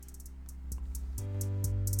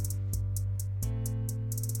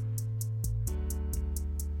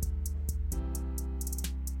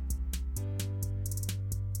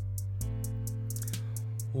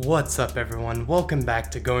What's up, everyone? Welcome back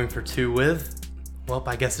to Going for Two with, well,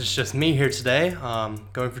 I guess it's just me here today,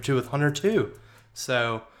 going for two with Hunter 2.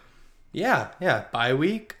 So, yeah, bye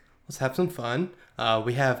week. Let's have some fun.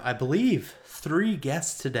 We have, I believe, 3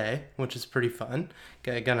 guests today, which is pretty fun.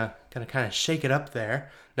 Gonna kind of shake it up there.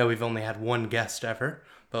 No, we've only had 1 guest ever,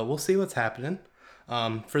 but we'll see what's happening.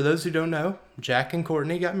 For those who don't know, Jack and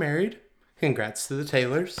Courtney got married. Congrats to the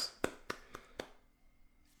Taylors.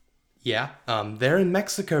 Yeah, they're in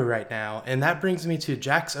Mexico right now, and that brings me to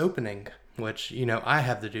Jack's opening, which, I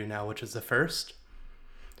have to do now, which is the first.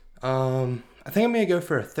 I think I'm going to go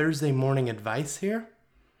for a Thursday morning advice here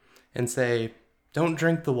and say, don't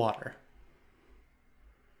drink the water.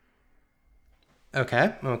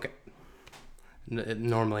 Okay.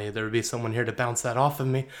 Normally there would be someone here to bounce that off of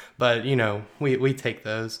me, but, we take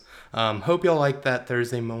those. Hope y'all like that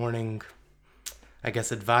Thursday morning, I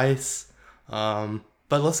guess, advice.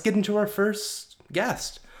 But let's get into our first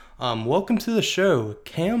guest. Welcome to the show,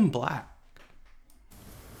 Cam Black.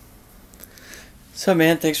 So,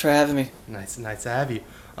 man, thanks for having me. Nice to have you.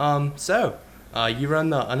 So, you run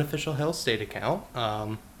the Unofficial Hail State account.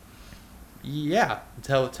 Tell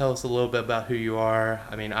us a little bit about who you are.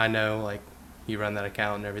 I mean, I know, you run that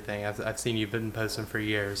account and everything. I've seen you've been posting for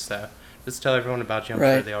years, so just tell everyone about you. I'm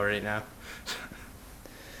sure they already know.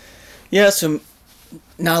 Yeah, so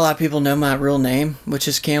not a lot of people know my real name, which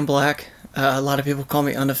is Cam Black. A lot of people call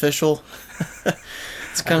me Unofficial.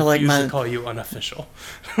 It's kind of like I call you Unofficial.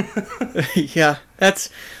 Yeah, that's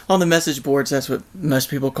on the message boards. That's what most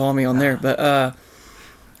people call me on there. But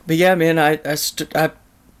yeah, man, I've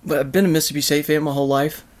been a Mississippi State fan my whole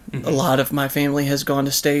life. Mm-hmm. A lot of my family has gone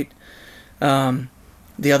to State. The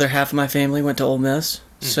other half of my family went to Ole Miss.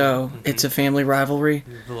 Mm-hmm. So it's a family rivalry.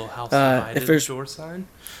 The little house divided door sign.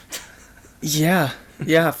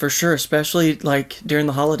 Yeah, for sure. Especially during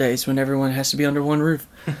the holidays when everyone has to be under one roof.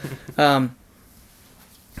 But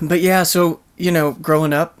yeah, so,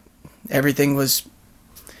 growing up, everything was,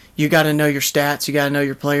 you got to know your stats, you got to know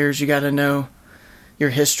your players, you got to know your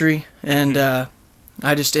history. And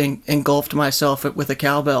I just engulfed myself with a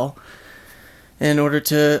cowbell in order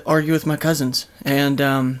to argue with my cousins.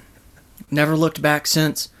 And never looked back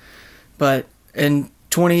since. But in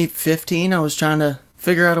 2015, I was trying to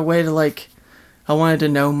figure out a way to I wanted to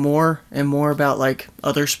know more and more about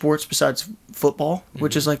other sports besides football,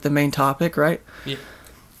 which is the main topic, right? Yeah.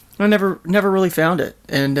 I never really found it,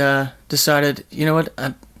 and decided, you know what,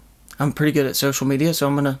 I'm pretty good at social media, so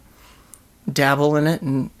I'm gonna dabble in it,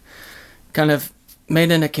 and kind of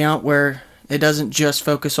made an account where it doesn't just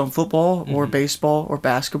focus on football or baseball or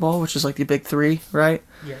basketball, which is the big 3, right?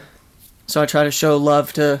 Yeah. So I try to show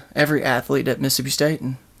love to every athlete at Mississippi State,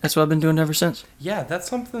 and that's what I've been doing ever since. Yeah, that's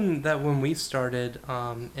something that when we started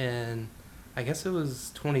in, I guess it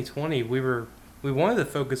was 2020, we wanted to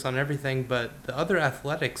focus on everything, but the other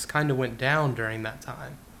athletics kind of went down during that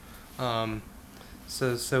time.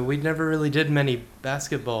 So we never really did many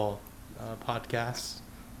basketball podcasts.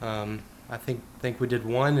 I think we did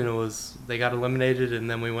one, and they got eliminated, and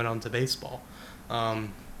then we went on to baseball.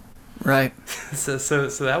 Right. So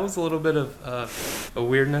that was a little bit of a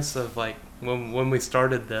weirdness of when we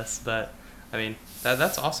started this, but I mean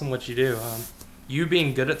that's awesome what you do. You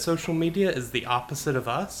being good at social media is the opposite of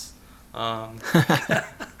us.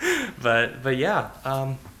 But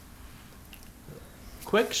yeah.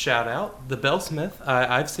 Quick shout out, the Bellsmith.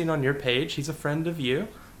 I've seen on your page. He's a friend of you.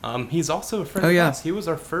 He's also a friend of us. He was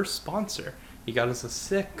our first sponsor. He got us a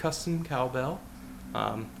sick custom cowbell.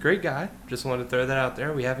 Great guy. Just wanted to throw that out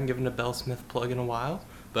there. We haven't given a Bellsmith plug in a while,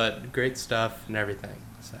 but great stuff and everything.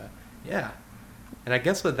 So yeah. And I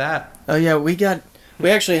guess with that. Oh yeah, we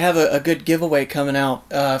actually have a good giveaway coming out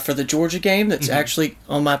for the Georgia game. That's actually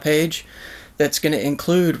on my page. That's going to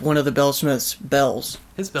include one of the Bellsmith's bells.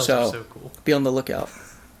 His bells are so cool. Be on the lookout.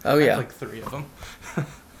 Oh yeah. I have 3 of them.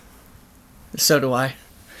 So do I.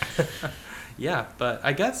 Yeah, but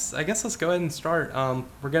I guess let's go ahead and start.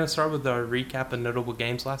 We're going to start with our recap of notable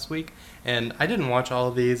games last week. And I didn't watch all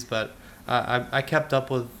of these, but I kept up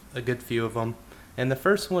with a good few of them. And the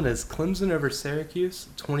first one is Clemson over Syracuse,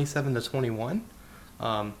 27-21.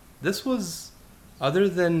 This was, other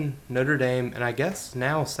than Notre Dame, and I guess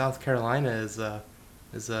now South Carolina is a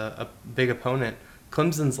big opponent,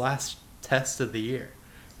 Clemson's last test of the year.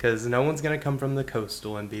 Because no one's going to come from the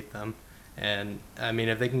Coastal and beat them. And, I mean,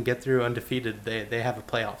 if they can get through undefeated, they have a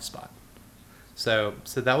playoff spot. So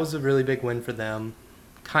that was a really big win for them.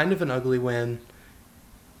 Kind of an ugly win.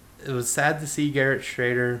 It was sad to see Garrett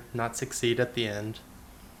Schrader not succeed at the end.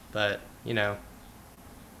 But,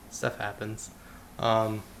 stuff happens.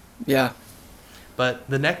 Yeah. But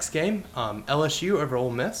the next game, LSU over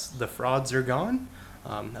Ole Miss, the frauds are gone.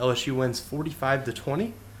 LSU wins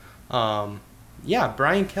 45-20. Yeah,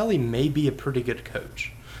 Brian Kelly may be a pretty good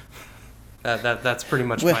coach. That's pretty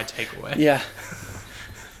much my takeaway. Yeah.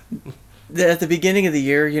 At the beginning of the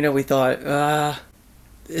year, we thought,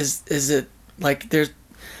 is it like there's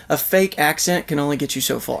a fake accent can only get you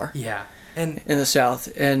so far. Yeah, and in the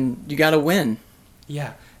South, and you got to win.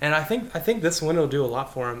 Yeah, and I think this win will do a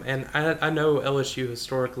lot for him. And I know LSU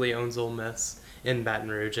historically owns Ole Miss in Baton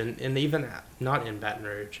Rouge, and even not in Baton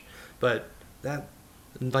Rouge, but that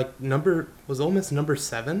was Ole Miss number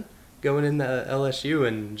 7 going into LSU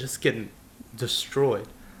and just getting destroyed.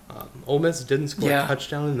 Ole Miss didn't score a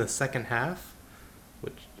touchdown in the second half,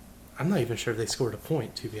 which I'm not even sure if they scored a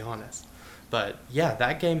point, to be honest. But yeah,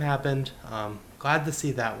 that game happened. Glad to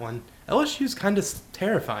see that one. LSU's kind of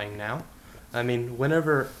terrifying now. I mean,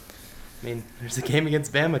 there's a game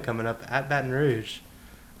against Bama coming up at Baton Rouge.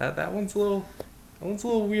 That one's a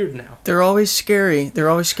little weird now. They're always scary. They're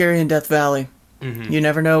always scary in Death Valley. Mm-hmm. You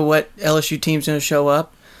never know what LSU team's going to show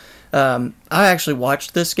up. I actually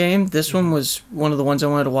watched this game. This one was one of the ones I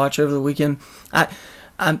wanted to watch over the weekend. I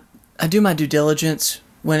do my due diligence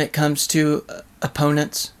when it comes to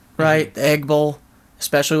opponents, right? Mm-hmm. The Egg Bowl,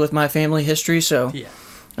 especially with my family history. So yeah.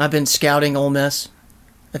 I've been scouting Ole Miss.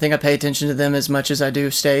 I think I pay attention to them as much as I do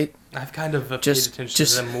State. I've kind of paid attention to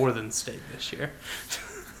them more than State this year.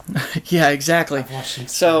 Yeah, exactly. I've watched them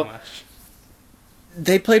so much.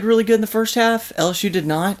 They played really good in the first half. LSU did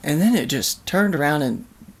not, and then it just turned around and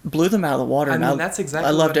blew them out of the water. I mean, that's exactly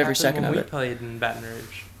I loved what every second when of it. we played in Baton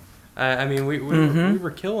Rouge. We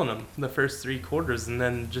were killing them the first 3 quarters, and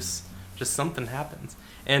then just something happens.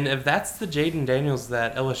 And if that's the Jaden Daniels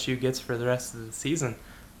that LSU gets for the rest of the season,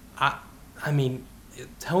 I mean,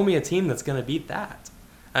 tell me a team that's going to beat that.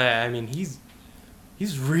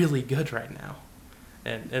 He's really good right now.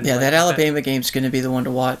 And yeah, that Alabama game's going to be the one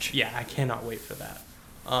to watch. Yeah, I cannot wait for that.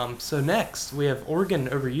 So next, we have Oregon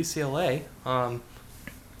over UCLA.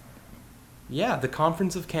 Yeah, the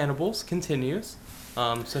Conference of Cannibals continues.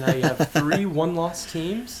 So now you have 3 one-loss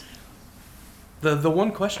teams. The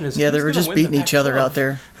one question is, they were just beating each other out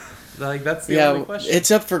there. That's the only question. It's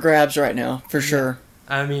up for grabs right now, for sure.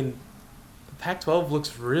 I mean, the Pac-12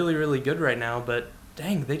 looks really, really good right now, but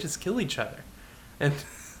dang, they just kill each other. And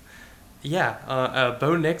yeah,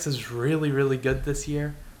 Bo Nix is really, really good this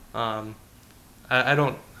year. I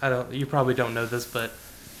don't. You probably don't know this, but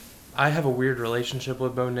I have a weird relationship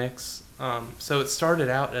with Bo Nix. So it started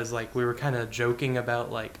out as we were kind of joking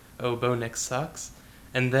about Bo Nix sucks,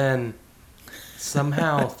 and then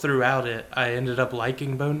somehow throughout it, I ended up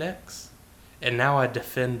liking Bo Nix, and now I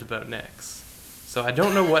defend Bo Nix. So I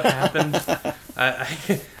don't know what happened.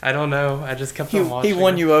 I don't know. I just kept on watching. He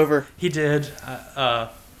won you over. He did.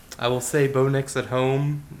 I will say Bo Nix at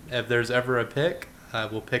home. If there's ever a pick, I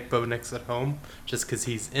will pick Bo Nix at home just because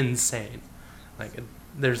he's insane.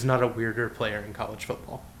 There's not a weirder player in college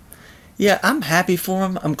football. Yeah, I'm happy for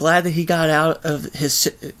him. I'm glad that he got out of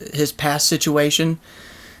his past situation.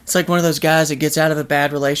 It's like one of those guys that gets out of a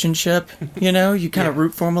bad relationship. You kind of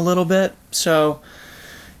root for him a little bit. So,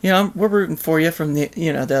 we're rooting for you from the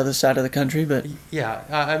the other side of the country. But yeah,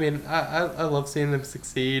 I love seeing them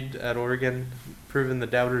succeed at Oregon, proving the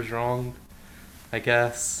doubters wrong, I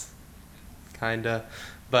guess, kinda.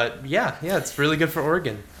 But yeah, it's really good for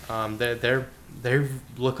Oregon. They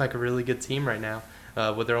look like a really good team right now,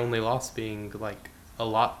 with their only loss being a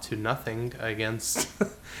lot to nothing against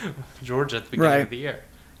Georgia at the beginning of the year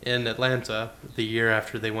in Atlanta, the year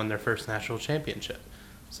after they won their first national championship.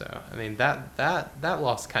 So that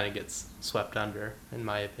loss kind of gets swept under, in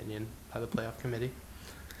my opinion, by the playoff committee.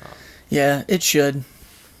 Yeah, it should.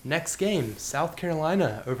 Next game, South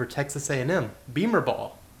Carolina over Texas A&M, Beamer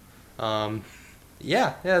Ball.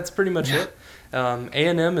 That's pretty much it.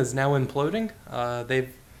 A&M is now imploding.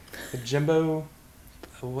 Jimbo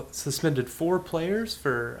suspended 4 players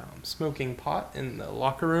for smoking pot in the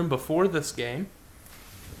locker room before this game.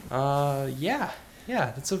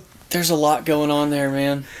 There's a lot going on there,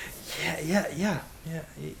 man. Yeah.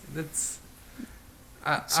 It's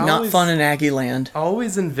not fun in Aggie land. I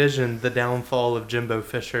always envisioned the downfall of Jimbo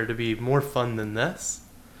Fisher to be more fun than this.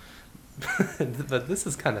 But this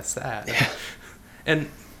is kind of sad. Yeah. And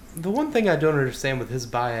the one thing I don't understand with his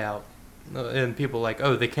buyout, and people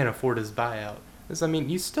they can't afford his buyout, is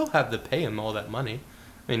you still have to pay him all that money.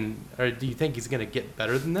 Or do you think he's going to get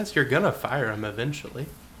better than this? You're going to fire him eventually.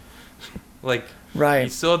 Right. You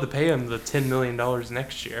still have to pay him the $10 million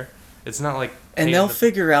next year. It's not like... And they'll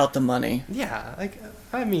figure out the money. Yeah.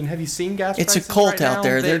 Have you seen gas prices It's a cult right out now?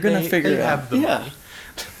 there. They're going to figure it out. They have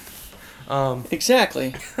the money.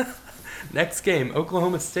 Exactly. Next game,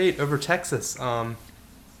 Oklahoma State over Texas.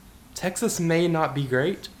 Texas may not be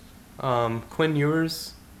great. Quinn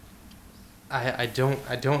Ewers, I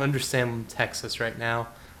don't understand Texas right now.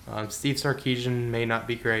 Steve Sarkisian may not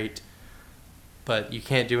be great, but you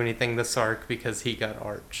can't do anything to Sark because he got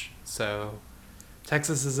Arch. So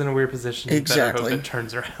Texas is in a weird position. You better hope it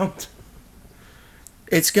turns around.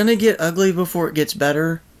 It's gonna get ugly before it gets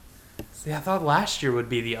better. See, I thought last year would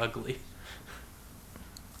be the ugly.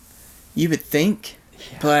 You would think,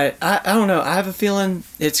 Yeah. but I don't know. I have a feeling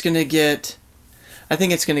it's gonna get. I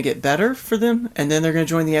think it's gonna get better for them, and then they're gonna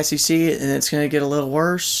join the SEC, and it's gonna get a little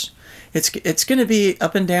worse. It's gonna be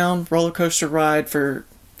up and down roller coaster ride for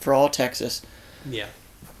all Texas. Yeah.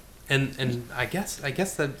 And I guess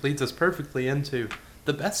that leads us perfectly into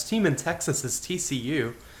the best team in Texas is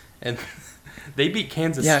TCU, and they beat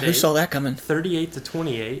Kansas Yeah, State. who saw that coming?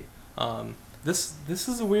 38-28. This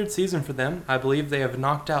is a weird season for them. I believe they have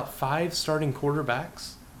knocked out 5 starting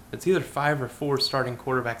quarterbacks. It's either 5 or 4 starting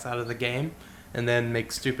quarterbacks out of the game, and then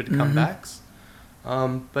make stupid comebacks.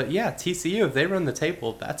 But yeah, TCU, if they run the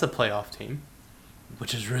table, that's a playoff team,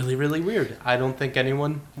 which is really, really weird. I don't think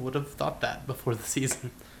anyone would have thought that before the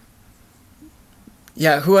season.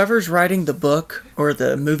 Yeah, whoever's writing the book or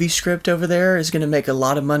the movie script over there is going to make a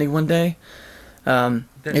lot of money one day.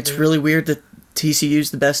 It's really weird that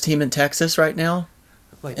TCU's the best team in Texas right now,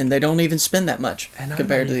 and they don't even spend that much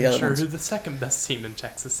compared to the other ones. I'm not even sure who the second best team in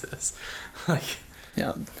Texas is. Like,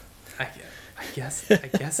 Yeah, I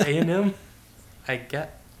guess A&M. I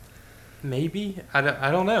get maybe I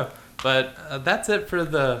don't know, but that's it for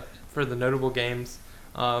the notable games.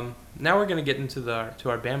 Now we're gonna get into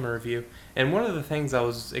our Bama review, and one of the things I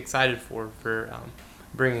was excited for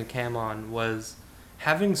bringing Cam on was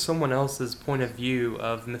having someone else's point of view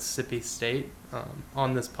of Mississippi State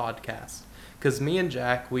on this podcast, because me and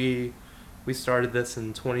Jack we started this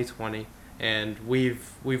in 2020. And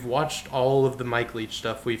we've watched all of the Mike Leach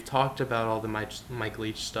stuff. We've talked about all the Mike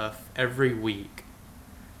Leach stuff every week.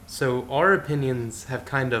 So our opinions have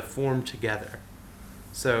kind of formed together.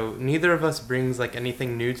 So neither of us brings like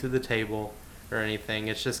anything new to the table or anything.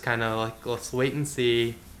 It's just kind of like, let's wait and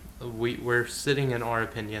see. We're sitting in our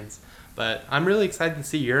opinions. But I'm really excited to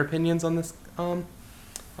see your opinions on this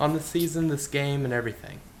season, this game, and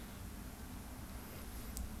everything.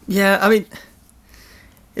 yeah. I mean,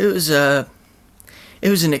 it was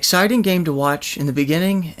an exciting game to watch in the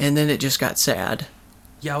beginning, and then it just got sad.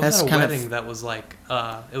 Yeah, I was at a wedding that was like,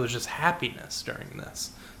 it was just happiness during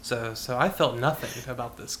this. So I felt nothing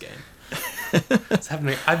about this game. It's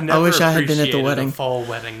happening. I've never wish I had been at the appreciated wedding. a fall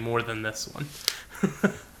wedding more than this one.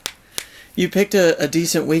 You picked a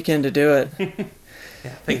decent weekend to do it.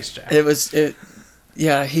 Yeah, thanks, Jack.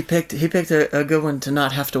 Yeah, he picked a good one to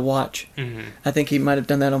not have to watch. Mm-hmm. I think he might have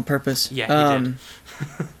done that on purpose. Yeah, he did.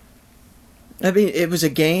 I mean, it was a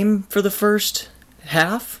game for the first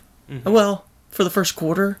half. Mm-hmm. Well, for the first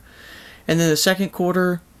quarter. And then the second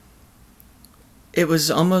quarter, it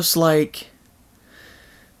was almost like...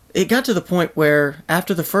 It got to the point where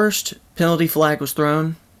after the first penalty flag was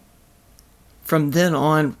thrown, from then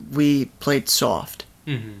on, we played soft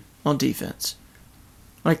on defense.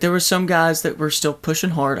 Like, there were some guys that were still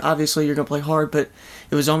pushing hard. Obviously, you're going to play hard, but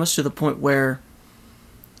it was almost to the point where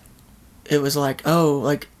it was like,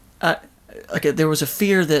 there was a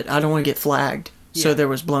fear that I don't want to get flagged. Yeah. So there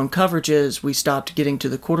was blown coverages. We stopped getting to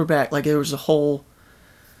the quarterback. Like, there was a whole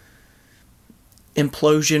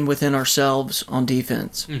implosion within ourselves on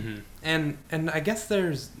defense. Mm-hmm. And I guess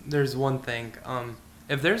there's one thing.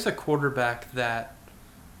 If there's a quarterback that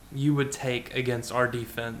you would take against our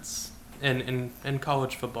defense in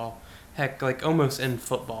college football, heck, like almost in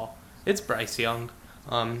football, it's Bryce Young.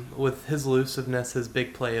 With his elusiveness, his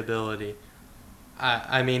big playability.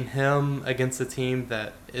 I mean, him against a team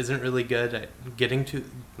that isn't really good at getting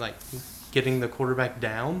the quarterback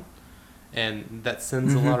down, and that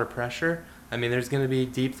sends a lot of pressure. I mean, there's going to be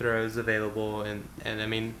deep throws available, and I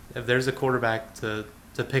mean, if there's a quarterback to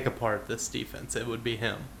pick apart this defense, it would be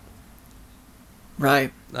him.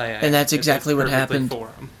 Right. And that's exactly what happened. For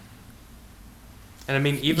him. And I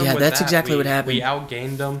mean, even with that's that, exactly what happened. We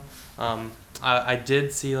outgained them. I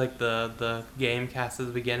did see like the game cast at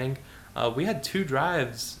the beginning. We had 2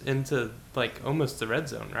 drives into like almost the red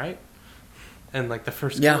zone, right? And like the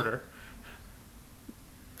first quarter.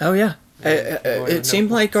 Oh yeah. It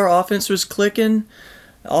seemed like our offense was clicking.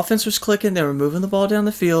 They were moving the ball down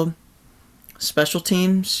the field. Special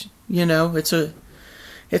teams, it's a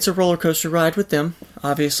roller coaster ride with them,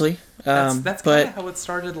 obviously. That's kind of how it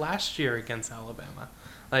started last year against Alabama.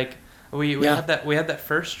 Like we had that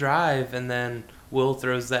first drive, and then Will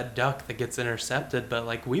throws that duck that gets intercepted, but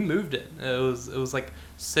like we moved it. It was like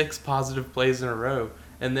 6 positive plays in a row,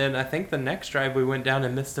 And then I think the next drive we went down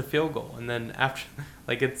and missed a field goal. And then after,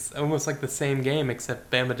 like, it's almost like the same game,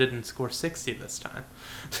 except Bama didn't score 60 this time.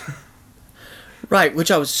 Right,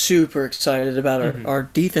 which I was super excited about. Mhm. Our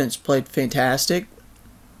defense played fantastic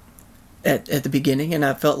at the beginning, and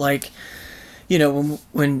I felt like,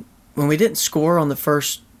 when we didn't score on the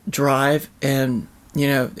first drive, and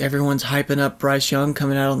everyone's hyping up Bryce Young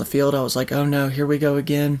coming out on the field, I was like, oh no, here we go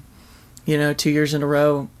again. 2 years in a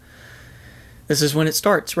row. This is when it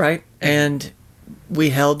starts, right? And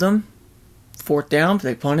we held them. Fourth down,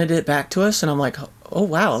 they punted it back to us, and I'm like, oh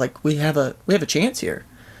wow, like we have a chance here.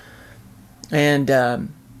 And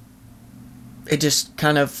it just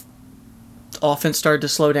kind of offense started to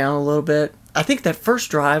slow down a little bit. I think that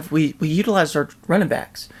first drive we utilized our running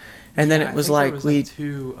backs, and then it was like there was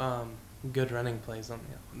two good running plays on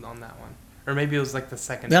that one, or maybe it was like the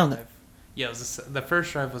second drive. Yeah, it was the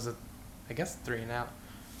first drive was I guess 3 and out,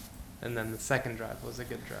 and then the second drive was a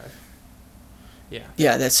good drive. Yeah.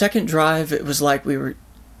 Yeah, that second drive, it was like we were.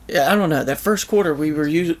 I don't know. That first quarter, we were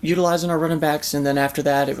utilizing our running backs, and then after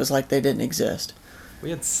that, it was like they didn't exist. We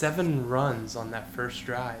had 7 runs on that first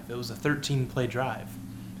drive. It was a 13-play drive,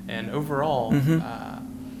 and overall,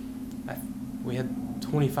 we had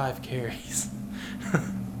 25 carries,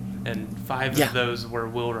 and 5 of those were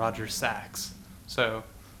Will Rogers sacks. So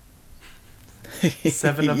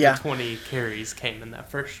 7 of the 20 carries came in that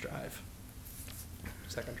first drive.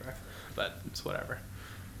 Second drive, but it's whatever.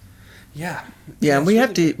 Yeah. Yeah, and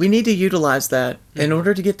we need to utilize that in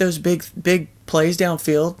order to get those big plays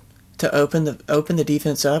downfield to open the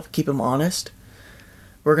defense up, keep them honest.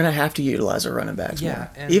 We're gonna have to utilize our running backs more,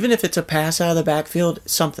 even if it's a pass out of the backfield,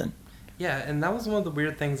 something. Yeah, and that was one of the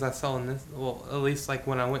weird things I saw in this. Well, at least like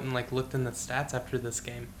when I went and like looked in the stats after this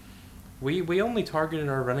game, we only targeted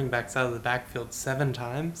our running backs out of the backfield 7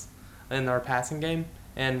 times in our passing game,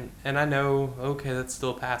 and I know that's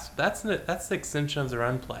still a pass. That's the extension of the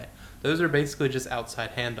run play. Those are basically just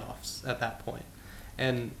outside handoffs at that point.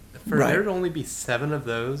 And for there to only be 7 of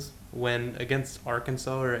those when against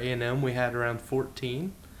Arkansas or A&M we had around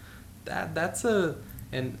 14,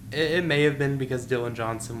 and it may have been because Dylan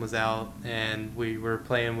Johnson was out and we were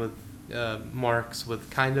playing with Marks with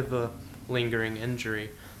kind of a lingering injury.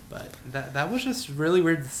 But that was just really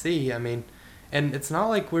weird to see. I mean, and it's not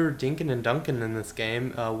like we were dinking and dunking in this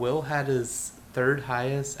game. Will had his 3rd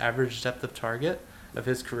highest average depth of target of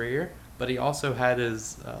his career, but he also had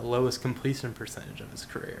his lowest completion percentage of his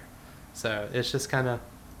career. So it's just kind of,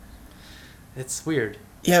 it's weird.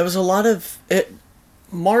 Yeah, it was a lot of it.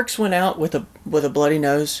 Marks went out with a bloody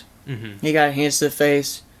nose. Mm-hmm. He got hands to the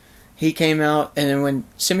face. He came out, and then when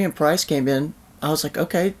Simeon Price came in, I was like,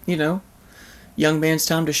 okay, young man's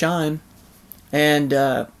time to shine. And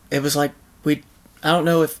it was like I don't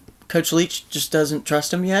know if Coach Leach just doesn't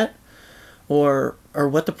trust him yet, or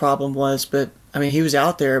what the problem was, but I mean, he was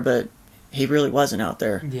out there, but he really wasn't out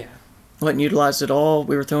there. Yeah. Wasn't utilized at all.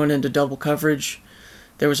 We were thrown into double coverage.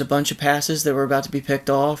 There was a bunch of passes that were about to be picked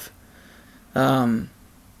off.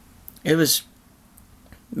 It was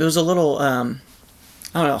a little, I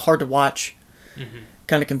don't know, hard to watch. Mm-hmm.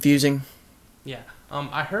 Kind of confusing. Yeah.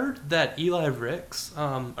 I heard that Eli Ricks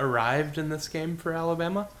arrived in this game for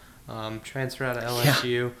Alabama. Transfer out of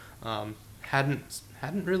LSU. Yeah.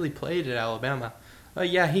 Hadn't really played at Alabama.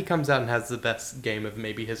 He comes out and has the best game of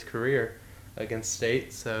maybe his career against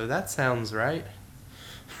State, so that sounds right.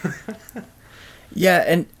 Yeah,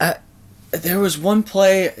 and there was one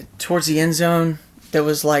play towards the end zone that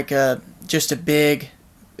was like just a big.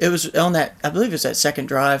 It was on that, I believe it was that second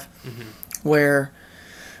drive, where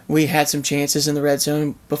we had some chances in the red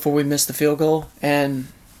zone before we missed the field goal, and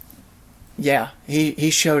he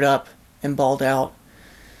showed up and balled out.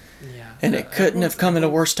 Yeah, and it couldn't have come at a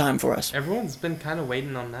worse time for us. Everyone's been kind of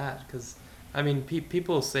waiting on that because, I mean,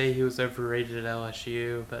 people say he was overrated at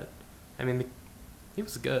LSU, but I mean, he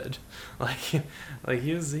was good. Like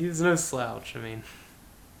he was no slouch. I mean,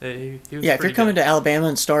 he was if you're coming to Alabama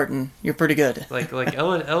and starting, you're pretty good. like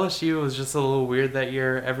LSU was just a little weird that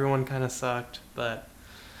year. Everyone kind of sucked, but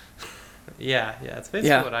yeah, it's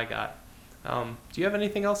basically what I got. Do you have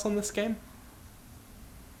anything else on this game?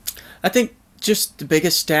 I think just the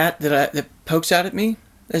biggest stat that pokes out at me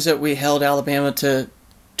is that we held Alabama to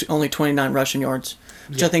only 29 rushing yards,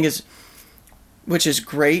 which I think is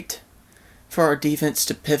great for our defense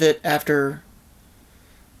to pivot after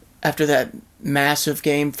that massive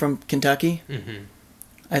game from Kentucky. Mm-hmm.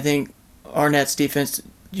 I think Arnett's defense,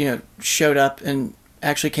 showed up and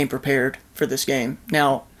actually came prepared for this game.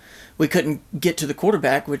 Now, we couldn't get to the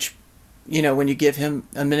quarterback, which, when you give him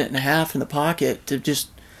a minute and a half in the pocket to just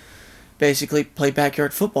basically play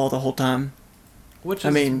backyard football the whole time. Which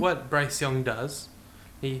is what Bryce Young does.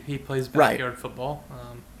 He plays Right. backyard football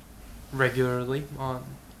regularly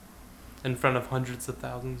in front of hundreds of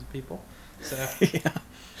thousands of people. So Yeah.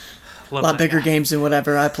 A love lot that bigger guy. games than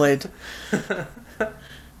whatever I played.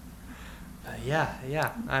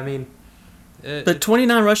 Yeah. I mean, But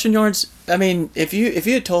 29 rushing yards, I mean, if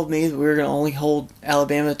you had told me that we were going to only hold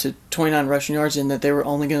Alabama to 29 rushing yards and that they were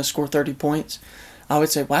only going to score 30 points, I would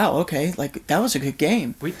say, wow, okay, like that was a good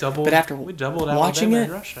game. we doubled. But after we doubled watching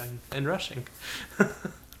Alabama it, in rushing.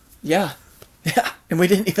 yeah. Yeah, and we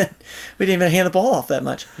didn't even hand the ball off that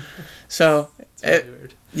much. So, It's really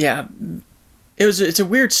weird. yeah, it's a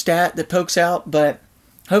weird stat that pokes out, but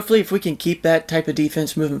hopefully if we can keep that type of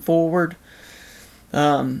defense moving forward,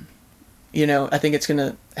 I think it's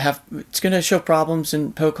gonna show problems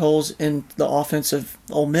and poke holes in the offense of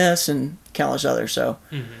Ole Miss and countless others. So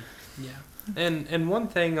Yeah, and one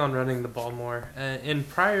thing on running the ball more, in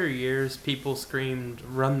prior years, people screamed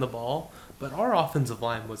 "run the ball," but our offensive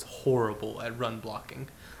line was horrible at run blocking.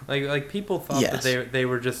 Like people thought Yes. that they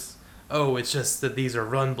were just, oh, it's just that these are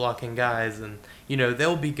run blocking guys, and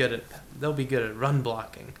they'll be good at run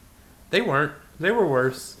blocking. They weren't. They were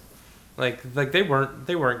worse. Like they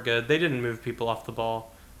weren't good. They didn't move people off the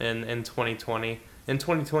ball in 2020. In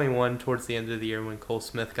 2021, towards the end of the year when Cole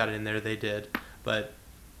Smith got in there, they did. But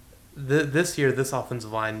this year, this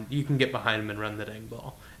offensive line, you can get behind them and run the dang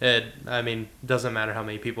ball. Doesn't matter how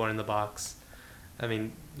many people are in the box. I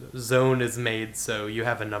mean, zone is made so you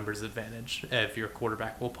have a numbers advantage if your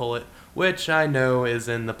quarterback will pull it, which I know is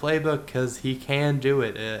in the playbook because he can do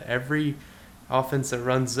it. Every offense that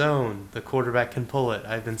runs zone, the quarterback can pull it.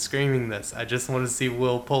 I've been screaming this. I just want to see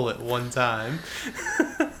Will pull it one time.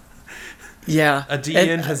 yeah, A D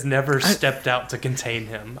end has never stepped out to contain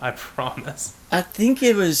him. I promise. I think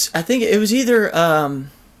it was either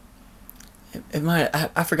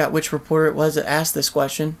I forgot which reporter it was that asked this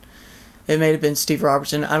question. It may have been Steve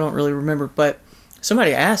Robertson. I don't really remember, but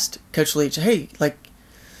somebody asked Coach Leach, "Hey, like,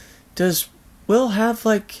 does Will have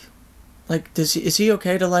is he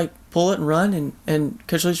okay to like pull it and run?" And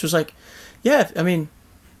Coach Leach was like, "Yeah, I mean,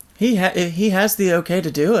 he has the okay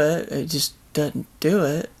to do it. He just doesn't do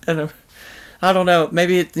it." I don't know.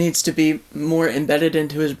 Maybe it needs to be more embedded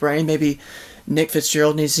into his brain. Maybe Nick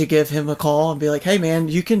Fitzgerald needs to give him a call and be like, "Hey, man,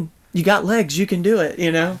 you got legs, you can do it."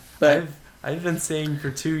 But I've been saying for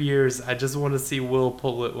 2 years, I just want to see Will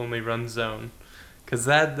pull it when we run zone, because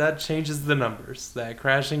that changes the numbers. That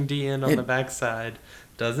crashing D end on the backside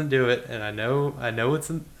doesn't do it, and I know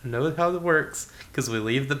how it works because we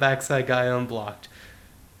leave the backside guy unblocked,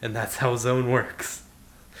 and that's how zone works.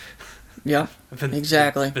 yeah,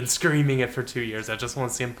 exactly. Been screaming it for 2 years. I just want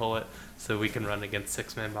to see him pull it so we can run against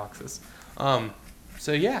 6-man boxes.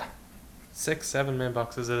 So yeah, 6, 7-man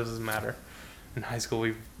boxes. It doesn't matter. In high school,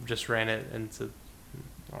 we just ran it into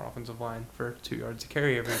our offensive line for 2 yards to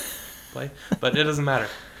carry every play, but it doesn't matter.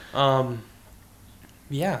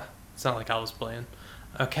 Yeah, it's not like I was playing.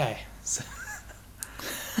 Okay, so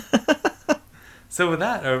with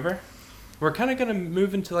that over, we're kind of gonna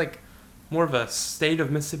move into like more of a state of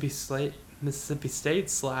Mississippi State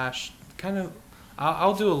slash kind of.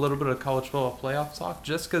 I'll do a little bit of college football playoff talk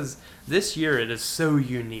just because this year it is so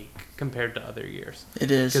unique compared to other years.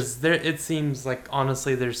 It is. Because it seems like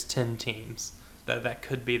honestly there's 10 teams that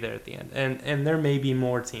could be there at the end, and there may be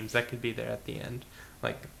more teams that could be there at the end.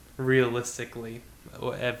 Like realistically,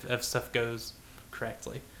 if stuff goes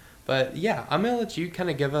correctly. But yeah, I'm gonna let you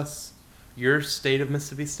kind of give us your state of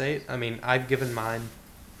Mississippi State. I mean, I've given mine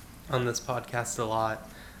on this podcast a lot.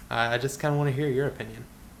 I just kind of want to hear your opinion.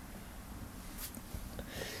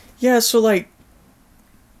 Yeah, so like,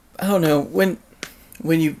 I don't know, when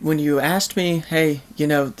you asked me, hey,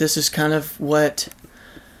 this is kind of what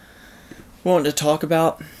I wanted to talk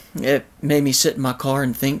about, it made me sit in my car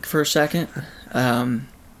and think for a second.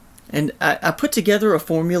 And I put together a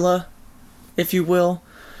formula, if you will,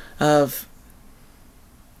 of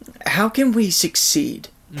how can we succeed,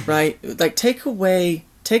 right? Like take away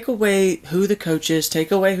who the coach is,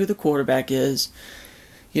 take away who the quarterback is,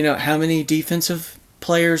 how many defensive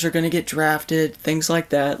players are going to get drafted, things like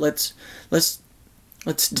that. Let's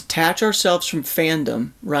detach ourselves from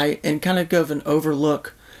fandom, right, and kind of give an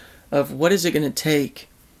overlook of what is it going to take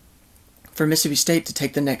for Mississippi State to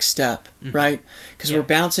take the next step, right? Because we're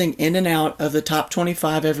bouncing in and out of the top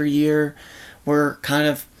 25 every year. We're kind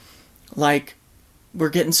of like we're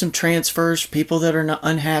getting some transfers, people that are not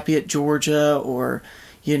unhappy at Georgia, or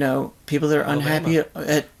people that are unhappy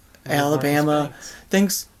at Alabama,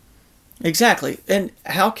 things. Exactly. And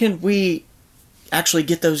how can we actually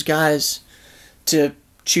get those guys to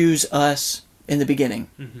choose us in the beginning,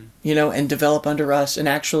 and develop under us and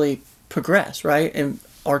actually progress, right? And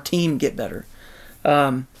our team get better.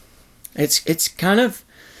 It's kind of,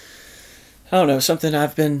 I don't know, something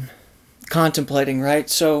I've been contemplating, right?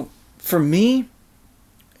 So for me,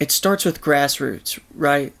 it starts with grassroots,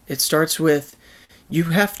 right? It starts with you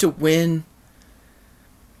have to win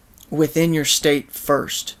within your state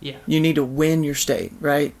first. Yeah. You need to win your state,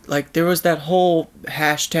 right? Like there was that whole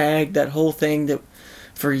hashtag, that whole thing that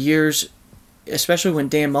for years, especially when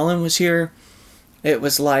Dan Mullen was here, it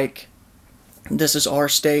was like, this is our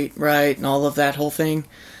state, right? And all of that whole thing.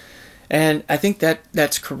 And I think that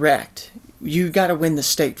that's correct. You got to win the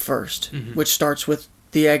state 1st, which starts with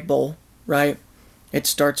the Egg Bowl, right? It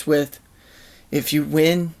starts with if you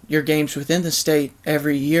win your games within the state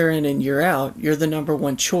every year in and year out, you're the number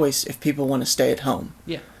one choice if people want to stay at home.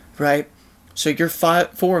 Yeah. Right? So your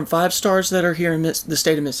 4 and 5 stars that are here in the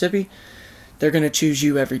state of Mississippi, they're going to choose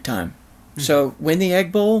you every time. So win the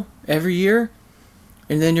Egg Bowl every year,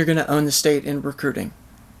 and then you're going to own the state in recruiting.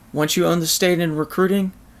 Once you own the state in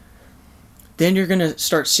recruiting, then you're going to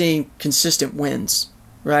start seeing consistent wins,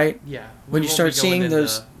 right? Yeah. When you start seeing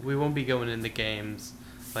those... we won't be going into games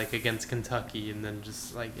like against Kentucky and then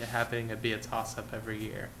just like it happening to be a toss-up every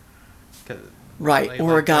year. Right, like,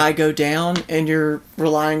 or a guy go down and you're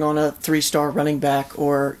relying on a 3-star running back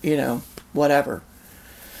or, whatever.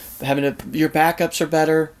 Your backups are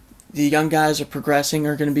better. The young guys are progressing,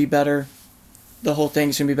 are going to be better. The whole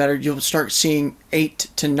thing's going to be better. You'll start seeing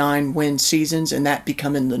 8 to 9 win seasons and that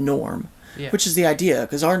becoming the norm, which is the idea.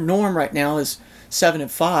 Because our norm right now is 7 and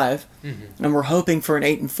 5, and we're hoping for an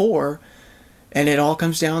 8 and 4. And it all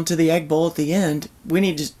comes down to the Egg Bowl at the end. We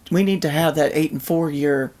need to have that 8 and 4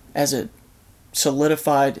 year as a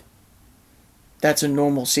solidified. That's a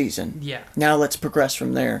normal season. Yeah. Now let's progress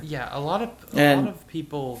from there. Yeah, a lot of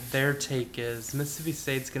people, their take is Mississippi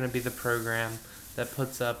State's going to be the program that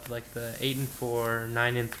puts up like the 8 and 4,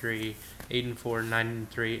 9 and 3, 8 and 4, 9 and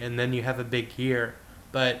 3, and then you have a big year.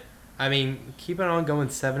 But I mean, keeping on going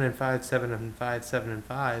 7 and 5, 7 and 5, 7 and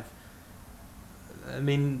 5. I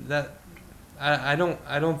mean that. I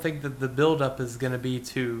don't think that the build-up is going to be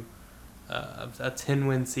to a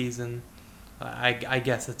 10-win season. I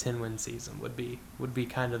guess a 10-win season would be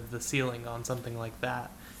kind of the ceiling on something like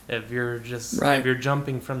that. If you're if you're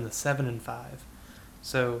jumping from the 7 and 5.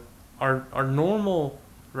 So our normal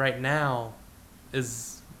right now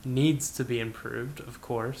needs to be improved, of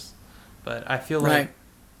course, but I feel like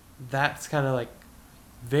that's kind of like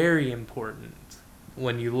very important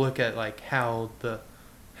when you look at like how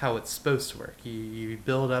it's supposed to work. You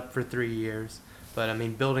build up for 3 years, but I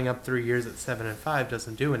mean building up 3 years at 7 and 5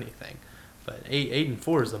 doesn't do anything. But 8 and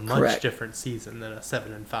 4 is a much different season than a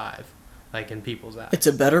 7 and 5, like in people's eyes. It's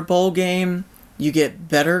a better bowl game. You get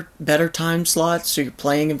better time slots, so you're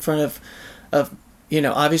playing in front of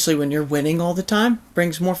obviously when you're winning all the time,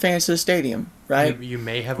 brings more fans to the stadium, right? You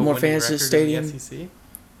may have a more winning fans to the record stadium. in the SEC.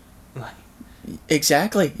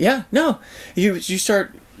 Exactly. Yeah. No. You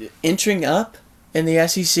start inching up in the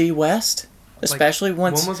SEC West, especially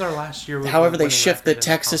once. When was our last year? However, they shift the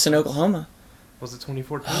Texas and Oklahoma. Was it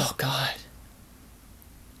 2014? Oh God.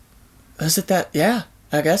 Was it that? Yeah,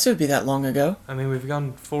 I guess it would be that long ago. I mean, we've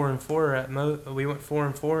gone 4 and 4 at we went 4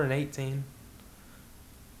 and 4 in 18.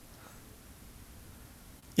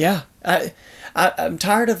 Yeah, I'm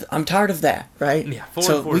tired of that, right? Yeah, 4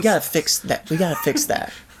 so and 4 we gotta fix that. We gotta fix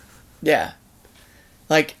that. Yeah,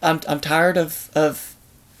 like I'm tired of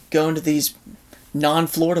going to these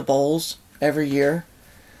non-Florida bowls every year,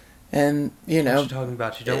 and What are you talking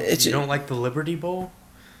about? You don't like the Liberty Bowl?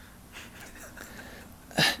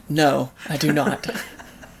 No, I do not.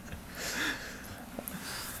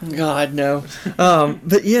 God, no.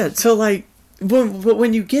 But yeah, so like,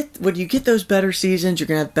 when you get those better seasons, you're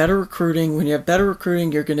gonna have better recruiting. When you have better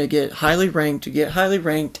recruiting, you're gonna get highly ranked. You get highly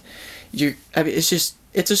ranked.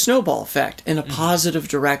 It's a snowball effect in a positive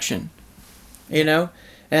direction,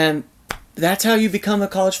 and that's how you become a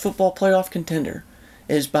college football playoff contender,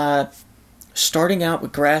 is by starting out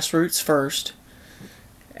with grassroots first,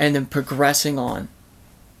 and then progressing on.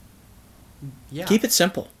 Yeah. Keep it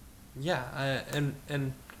simple. Yeah,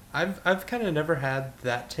 and I've kind of never had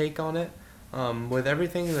that take on it. With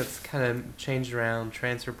everything that's kind of changed around,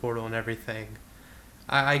 transfer portal and everything,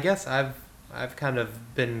 I guess I've kind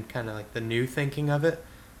of been kind of like the new thinking of it,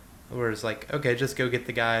 where it's like, okay, just go get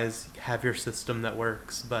the guys, have your system that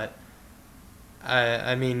works. But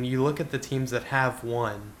I mean, you look at the teams that have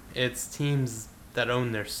won, it's teams that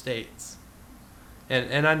own their states.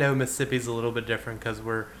 And I know Mississippi's a little bit different because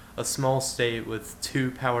we're a small state with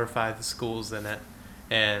 2 Power 5 schools in it,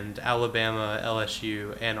 and Alabama,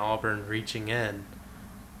 LSU, and Auburn reaching in.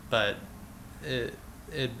 But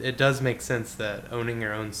it does make sense that owning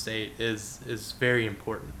your own state is very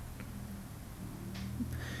important.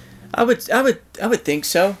 I would think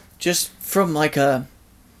so. Just from like a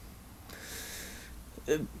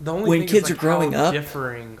The only when thing kids is are like growing how up,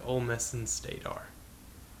 differing Ole Miss and State are.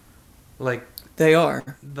 Like they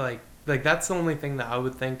are. like that's the only thing that I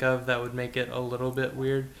would think of that would make it a little bit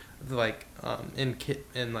weird. Like in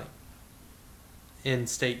like in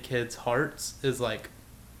state kids' hearts is like,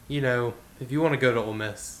 if you want to go to Ole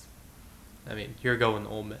Miss, I mean, you're going to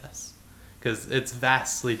Ole Miss because it's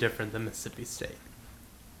vastly different than Mississippi State.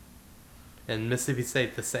 And Mississippi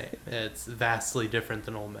State the same. It's vastly different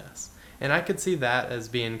than Ole Miss. And I could see that as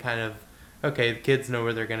being kind of okay, the kids know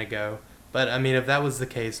where they're going to go. But I mean, if that was the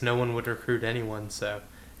case, no one would recruit anyone, so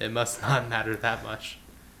it must not matter that much.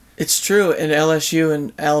 It's true, and LSU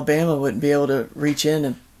and Alabama wouldn't be able to reach in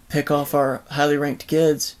and pick off our highly ranked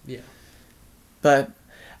kids. Yeah. But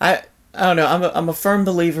I don't know. I'm a firm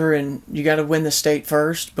believer in you got to win the state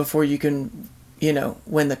first before you can,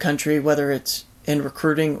 win the country, whether it's in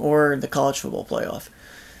recruiting or the college football playoff.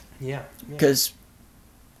 Yeah. Because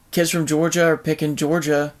kids from Georgia are picking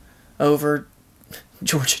Georgia over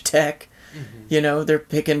Georgia Tech. Mm-hmm. They're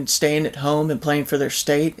picking staying at home and playing for their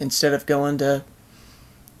state instead of going to,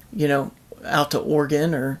 out to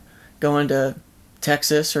Oregon or going to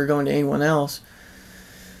Texas or going to anyone else.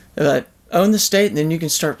 But own the state, and then you can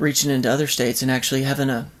start reaching into other states and actually having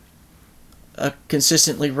a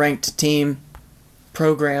consistently ranked team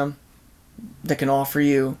program that can offer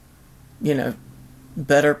you,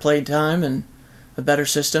 better play time and a better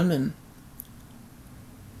system and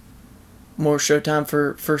more showtime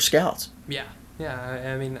for scouts. Yeah.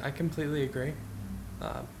 I mean, I completely agree.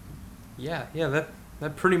 Yeah.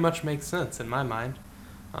 That pretty much makes sense in my mind.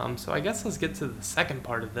 So I guess let's get to the second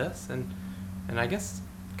part of this, and I guess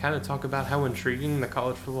kind of talk about how intriguing the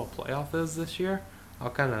college football playoff is this year. I'll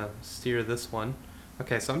kind of steer this one.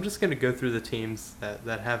 Okay, so I'm just going to go through the teams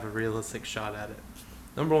that have a realistic shot at it.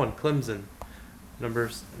 Number 1, Clemson. Number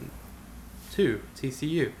 2,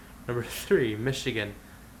 TCU. Number 3, Michigan.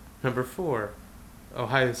 Number 4,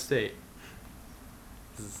 Ohio State.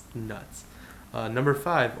 This is nuts. Number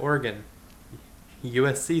 5, Oregon.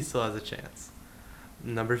 USC still has a chance.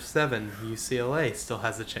 Number 7, UCLA still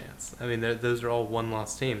has a chance. I mean, those are all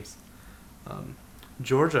one-loss teams.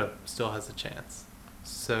 Georgia still has a chance.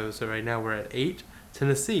 So right now we're at 8.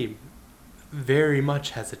 Tennessee very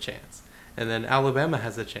much has a chance. And then Alabama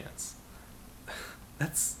has a chance.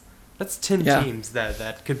 That's 10 teams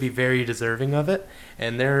that could be very deserving of it.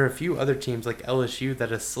 And there are a few other teams like LSU that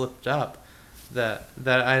have slipped up that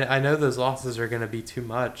I know those losses are going to be too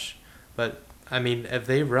much. But, I mean, if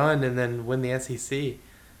they run and then win the SEC,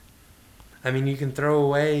 I mean, you can throw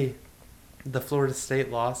away the Florida State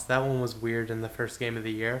loss. That one was weird in the first game of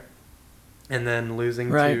the year. And then losing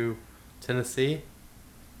to Tennessee.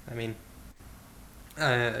 I mean,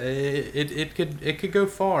 it could go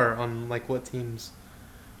far on like what teams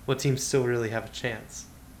still really have a chance.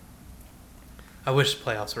 I wish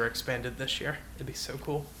playoffs were expanded this year. It'd be so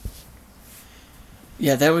cool.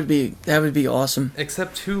 Yeah, that would be awesome.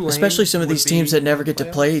 Except Tulane, especially some of these teams that never get to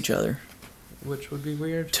play each other, which would be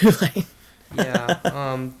weird. Tulane.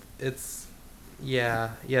 Yeah.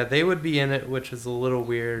 They would be in it, which is a little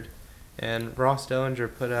weird. And Ross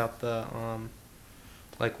Dellinger put out the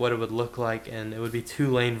like what it would look like, and it would be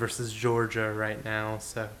Tulane versus Georgia right now.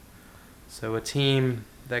 So a team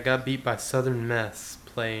that got beat by Southern Miss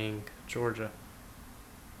playing Georgia.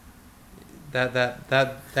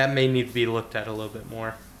 That may need to be looked at a little bit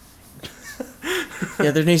more.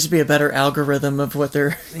 Yeah, there needs to be a better algorithm of what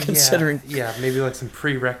they're considering. Yeah, maybe like some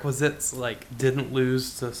prerequisites, like didn't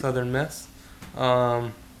lose to Southern Miss.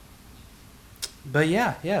 But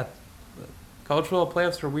yeah. College football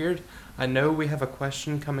playoffs are weird. I know we have a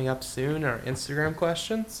question coming up soon, our Instagram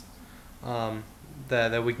questions,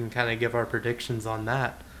 that we can kind of give our predictions on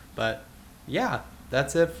that. But yeah,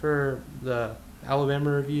 that's it for the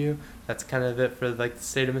Alabama review. That's kind of it for like the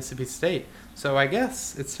state of Mississippi State. So I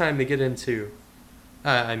guess it's time to get into.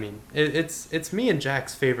 It's me and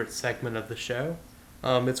Jack's favorite segment of the show.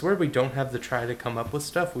 It's where we don't have to try to come up with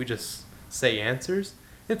stuff. We just say answers.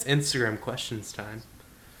 It's Instagram questions time.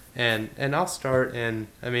 And I'll start, and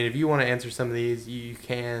I mean, if you want to answer some of these, you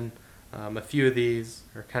can. A few of these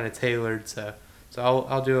are kind of tailored, so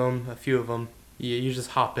I'll do them. A few of them, you just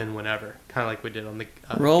hop in whenever, kind of like we did on the.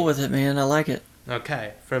 Roll with it, man. I like it.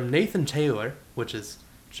 Okay, from Nathan Taylor, which is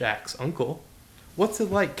Jack's uncle. What's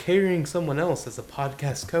it like carrying someone else as a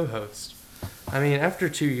podcast co-host? I mean, after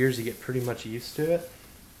 2 years, you get pretty much used to it.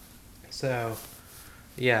 So,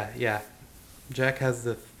 yeah. Jack has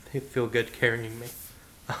the feel good carrying me.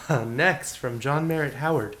 Next, from John Merritt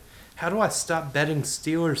Howard. How do I stop betting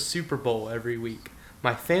Steelers Super Bowl every week?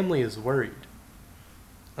 My family is worried.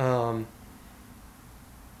 Um,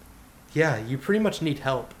 yeah, you pretty much need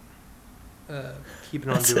help. Keeping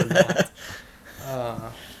on doing that.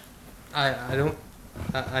 Uh, I don't.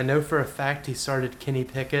 I know for a fact he started Kenny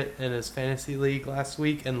Pickett in his fantasy league last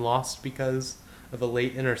week and lost because of a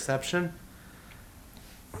late interception.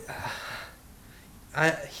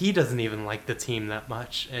 He doesn't even like the team that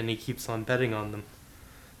much, and he keeps on betting on them.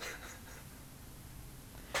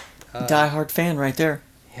 Die-hard fan right there.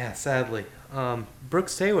 Yeah, sadly.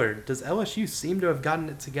 Brooks Taylor, does LSU seem to have gotten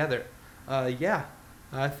it together? Yeah,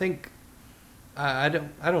 I think I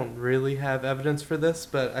don't really have evidence for this,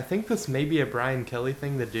 but I think this may be a Brian Kelly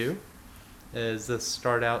thing to do. Is this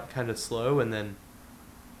start out kind of slow and then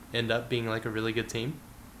end up being like a really good team?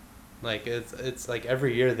 Like it's like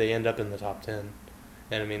every year they end up in the top 10.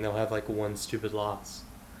 And I mean they'll have like one stupid loss.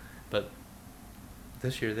 But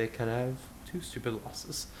this year they kind of have two stupid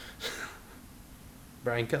losses.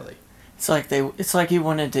 Brian Kelly. It's like he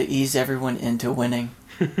wanted to ease everyone into winning.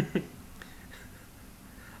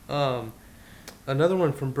 Another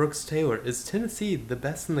one from Brooks Taylor. Is Tennessee the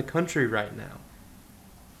best in the country right now?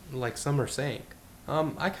 Like some are saying.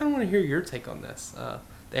 I kind of want to hear your take on this.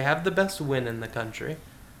 They have the best win in the country,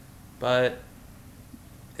 but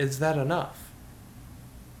is that enough?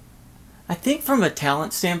 I think from a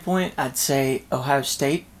talent standpoint, I'd say Ohio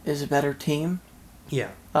State is a better team.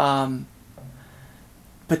 Yeah. But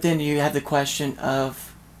then you have the question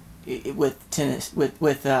of with tennis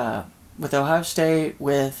with Ohio State,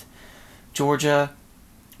 with Georgia.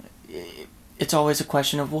 It's always a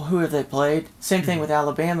question of, well, who have they played? Same thing with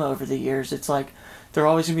Alabama over the years. It's like they're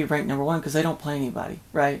always going to be ranked number one because they don't play anybody,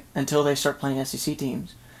 right? Until they start playing SEC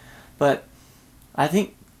teams. But I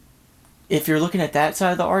think if you're looking at that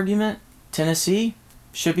side of the argument, Tennessee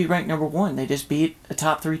should be ranked number one. They just beat a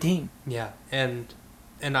top 3 team. Yeah, and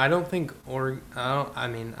I don't think I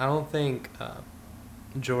don't think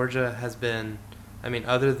Georgia has been. I mean,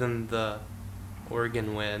 other than the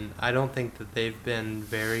Oregon win, I don't think that they've been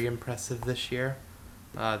very impressive this year.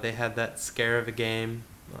 They had that scare of a game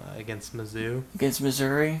against Mizzou. Against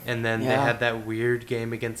Missouri. And then they had that weird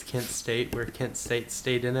game against Kent State where Kent State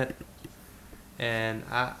stayed in it. And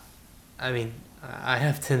I mean, I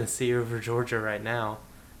have Tennessee over Georgia right now.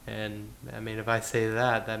 And I mean, if I say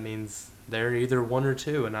that, that means they're either 1 or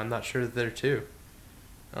 2, and I'm not sure that they're 2.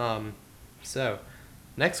 So,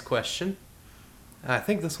 next question. I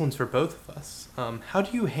think this one's for both of us. How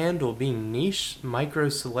do you handle being niche micro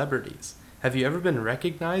celebrities? Have you ever been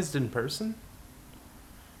recognized in person?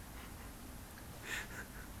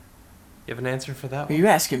 You have an answer for that Are one? you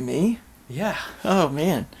asking me? Yeah. Oh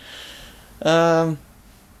man. Well,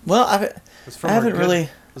 I haven't really.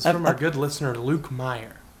 It's from our good listener Luke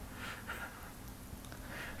Meyer.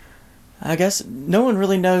 I guess no one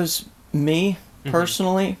really knows me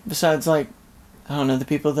personally, besides like, I don't know, the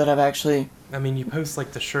people that I've actually. I mean, you post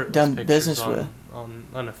like the shirtless done pictures business on, with. on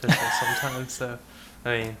Unofficial sometimes, so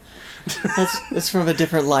I mean. It's from a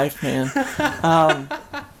different life, man.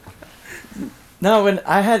 No, when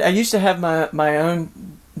I used to have my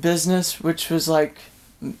own business, which was like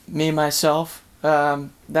me myself. That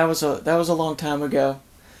was a long time ago,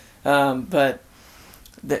 but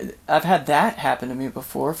I've had that happen to me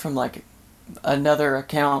before from like another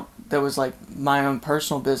account that was like my own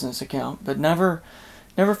personal business account, but never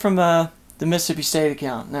from the Mississippi State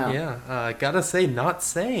account. No. Yeah, gotta say, not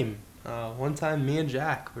same. One time, me and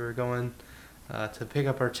Jack, we were going to pick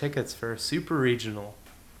up our tickets for a super regional,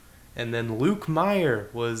 and then Luke Meyer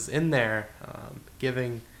was in there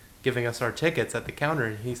giving us our tickets at the counter,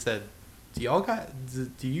 and he said, do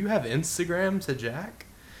you have Instagram to Jack?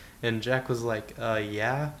 And Jack was like,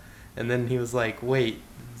 yeah. And then he was like, wait,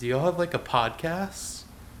 do y'all have like a podcast?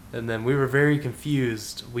 And then we were very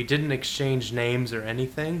confused. We didn't exchange names or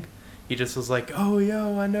anything. He just was like, oh,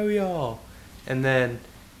 yo, I know y'all. And then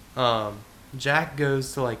Jack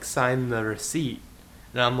goes to like sign the receipt.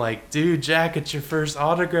 And I'm like, dude, Jack, it's your first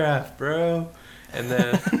autograph, bro. And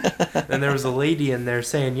then there was a lady in there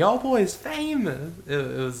saying, y'all boys famous.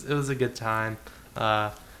 It was a good time.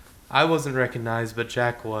 I wasn't recognized, but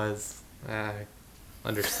Jack was,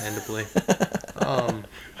 understandably.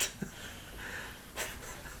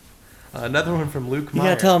 Another one from Luke Meyer.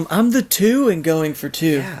 You gotta tell him I'm the 2 and going for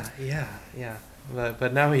 2. Yeah.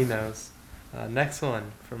 But now he knows. Next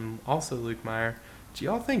one from also Luke Meyer. Do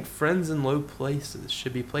y'all think Friends in Low Places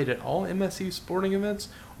should be played at all MSU sporting events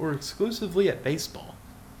or exclusively at baseball?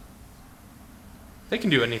 They can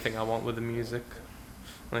do anything I want with the music.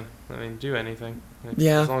 Do anything.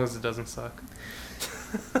 Yeah. As long as it doesn't suck.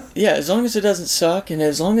 Yeah, as long as it doesn't suck and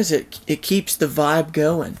as long as it keeps the vibe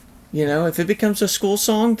going. You know, if it becomes a school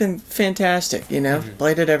song, then fantastic,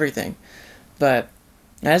 play it at everything. But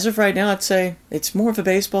As of right now, I'd say it's more of a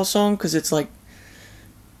baseball song because it's like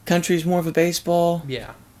country's more of a baseball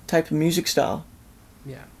Yeah, type of music style.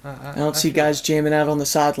 yeah. I don't see feel guys jamming out on the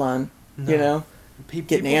sideline, you no. know, getting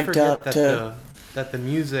People amped forget up that to. the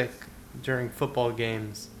music during football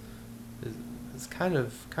games is, is kind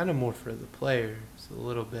of more for the players a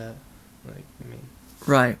little bit. Like, I mean,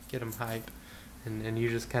 Right. get them hype, and you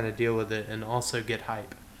just kind of deal with it and also get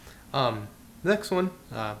hype. Um, Next one.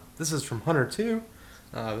 This is from Hunter too.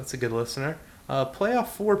 That's a good listener. Playoff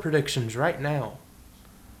 4 predictions right now.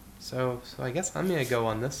 So I guess I'm gonna go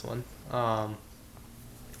on this one. Wow,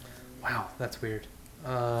 that's weird.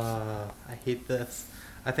 I hate this.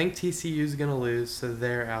 I think TCU's gonna lose, so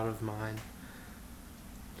they're out of mine.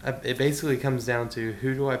 It basically comes down to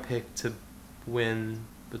who do I pick to win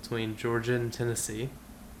between Georgia and Tennessee,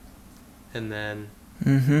 and then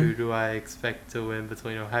Mm-hmm. who do I expect to win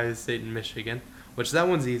between Ohio State and Michigan? Which that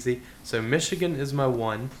one's easy. So Michigan is my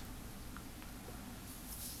one.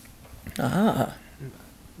 Ah.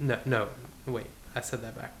 No, wait, I said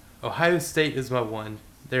that back. Ohio State is my one.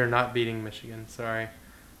 They're not beating Michigan. Sorry,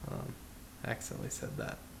 I accidentally said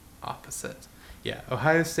that. Opposite. Yeah,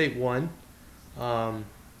 Ohio State won. Um,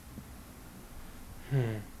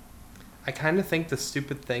 I kind of think the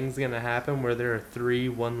stupid thing's gonna happen where there are 3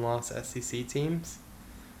 one-loss SEC teams,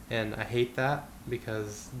 and I hate that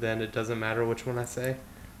because then it doesn't matter which one I say.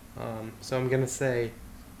 So I'm gonna say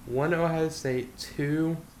 1 Ohio State,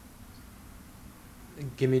 2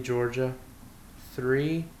 give me Georgia,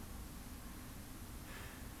 3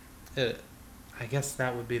 I guess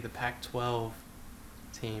that would be the Pac-12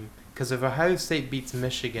 team. Because if Ohio State beats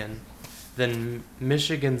Michigan, then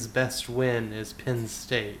Michigan's best win is Penn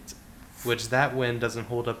State, which that win doesn't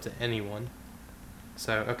hold up to anyone.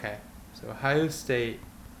 So, okay. So Ohio State,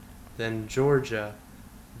 then Georgia,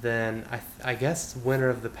 then I guess winner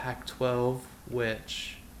of the Pac-12,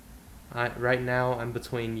 which right now I'm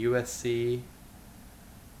between USC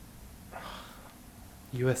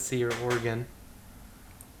or Oregon.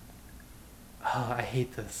 Oh, I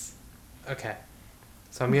hate this. Okay.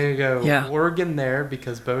 So I'm going to go Yeah. Oregon there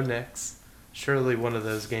because Bo Nix. Surely one of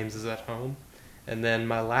those games is at home. And then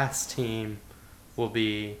my last team will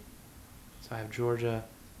be... So I have Georgia.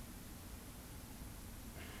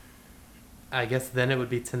 I guess then it would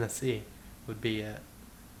be Tennessee would be it.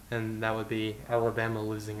 And that would be Alabama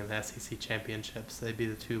losing in the SEC championships. They'd be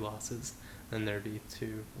the 2 losses. Then there'd be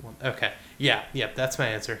 2, 1. Okay. Yeah, that's my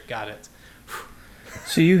answer. Got it.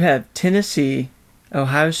 So you have Tennessee,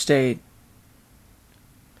 Ohio State,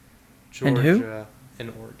 Georgia and who?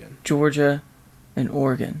 and Oregon. Georgia, and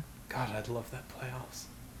Oregon. God, I'd love that playoffs.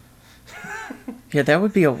 Yeah, that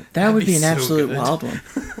would be an so absolute good. wild one.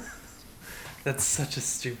 That's such a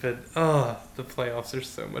stupid... Oh, the playoffs are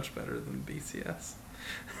so much better than BCS.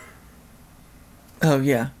 Oh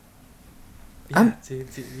yeah. Yeah,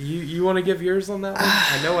 you want to give yours on that one?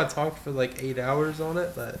 I know I talked for like 8 hours on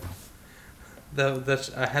it, but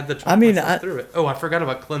I had to talk myself through it. Oh, I forgot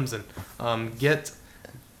about Clemson.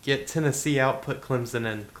 Get Tennessee out, put Clemson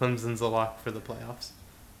in. Clemson's a lock for the playoffs.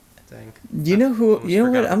 Dang. You know who? You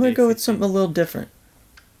know what? I'm gonna go with ACC. something a little different.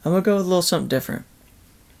 I'm gonna go with a little something different.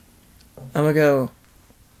 I'm gonna go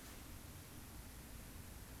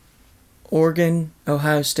Oregon,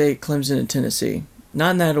 Ohio State, Clemson, and Tennessee.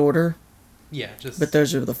 Not in that order, Yeah, just... but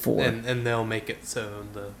those are the 4. And they'll make it so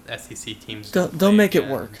the SEC teams They'll don't play make it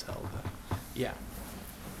again work. until yeah.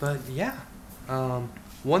 But yeah.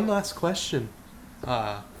 One last question.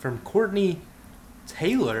 From Courtney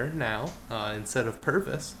Taylor now, instead of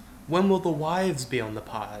Purvis. When will the wives be on the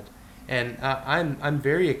pod? And I'm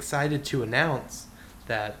very excited to announce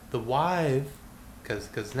that the wife,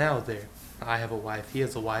 because now I have a wife, he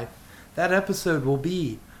has a wife, that episode will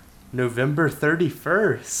be November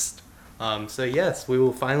 31st. So yes, we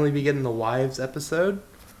will finally be getting the wives episode.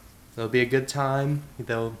 It'll be a good time.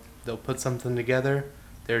 They'll put something together.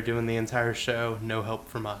 They're doing the entire show, no help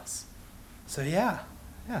from us. So yeah.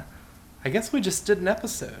 I guess we just did an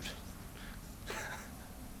episode.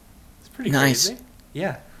 It's pretty Nice. crazy.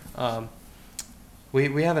 Yeah.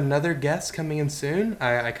 We have another guest coming in soon.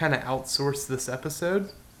 I kind of outsourced this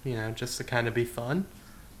episode, just to kind of be fun.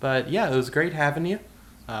 But yeah, it was great having you.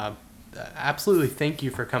 Absolutely thank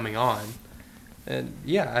you for coming on. And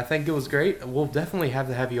yeah, I think it was great. We'll definitely have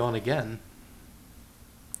to have you on again.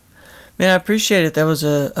 Man, I appreciate it. That was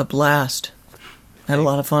a blast. I had a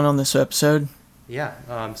lot of fun on this episode.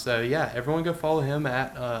 Yeah. So yeah, everyone go follow him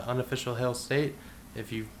at Unofficial Hail State.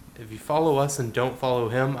 If you follow us and don't follow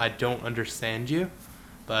him, I don't understand you.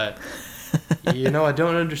 But I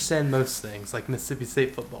don't understand most things, like Mississippi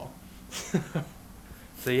State football.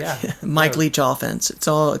 So yeah. Mike Leach offense. It's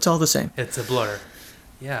all the same. It's a blur.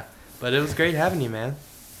 Yeah, but it was great having you, man.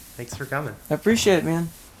 Thanks for coming. I appreciate it, man.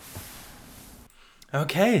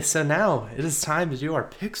 Okay, so now it is time to do our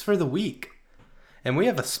picks for the week. And we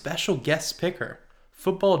have a special guest picker,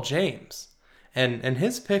 Football James. And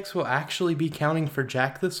his picks will actually be counting for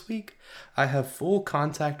Jack this week. I have full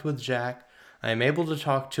contact with Jack. I am able to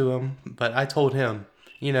talk to him, but I told him,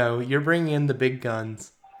 you're bringing in the big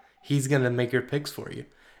guns. He's going to make your picks for you.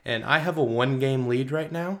 And I have a 1-game lead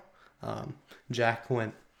right now. Jack,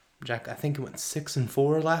 I think it went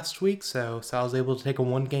 6-4 last week, so I was able to take a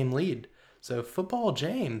 1-game lead. So Football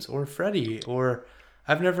James or Freddie, or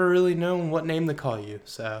I've never really known what name to call you.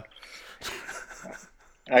 So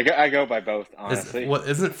I go by both, honestly.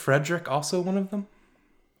 Isn't Frederick also one of them?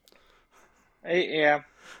 Yeah,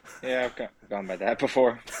 I've gone by that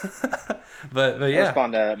before. but I yeah,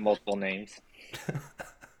 respond to multiple names.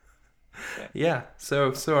 yeah.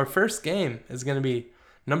 So our first game is going to be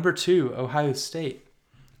number 2 Ohio State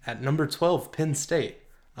at number 12 Penn State.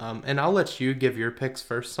 And I'll let you give your picks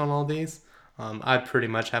first on all these. I pretty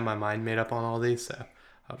much have my mind made up on all these, so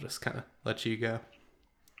I'll just kind of let you go.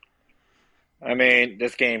 I mean,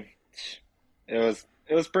 this game, it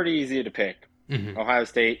was pretty easy to pick. Mm-hmm. Ohio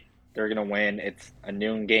State, they're gonna win. It's a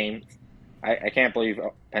noon game. I can't believe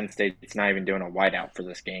Penn State's not even doing a whiteout for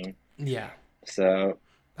this game. Yeah. So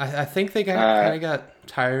I think they kind of got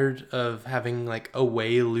tired of having like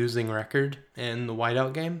away losing record in the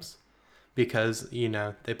whiteout games because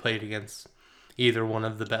they played against either one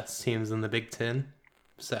of the best teams in the Big Ten.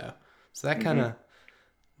 So that kind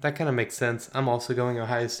of makes sense. I'm also going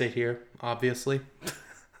Ohio State here, obviously.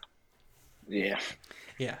 yeah.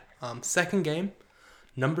 Yeah. Second game,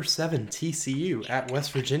 number 7 TCU at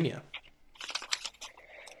West Virginia.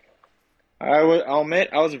 I'll admit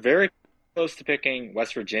I was very close to picking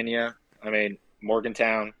West Virginia. I mean,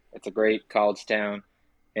 Morgantown, it's a great college town,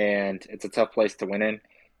 and it's a tough place to win in.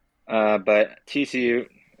 But TCU,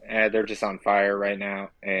 they're just on fire right now,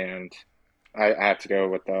 and I have to go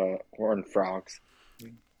with the Horned Frogs.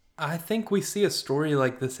 I think we see a story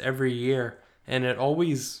like this every year, and it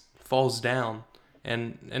always falls down,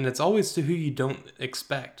 and it's always to who you don't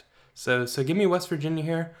expect. So give me West Virginia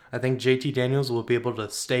here. I think JT Daniels will be able to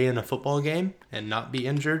stay in a football game and not be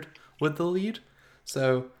injured with the lead.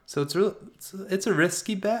 So it's a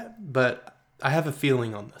risky bet, but I have a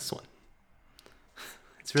feeling on this one.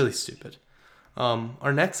 It's really stupid.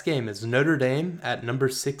 Our next game is Notre Dame at number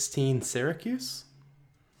 16 Syracuse.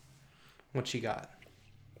 What you got?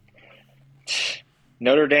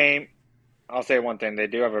 Notre Dame, I'll say one thing. They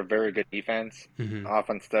do have a very good defense. Mm-hmm.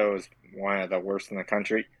 Offense, though, is one of the worst in the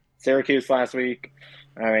country. Syracuse last week,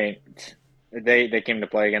 I mean, they came to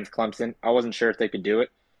play against Clemson. I wasn't sure if they could do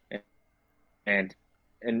it. And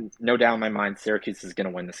no doubt in my mind, Syracuse is going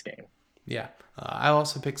to win this game. Yeah, I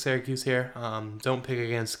also picked Syracuse here. Don't pick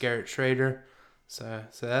against Garrett Schrader. So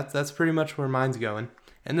that's pretty much where mine's going.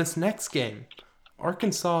 And this next game,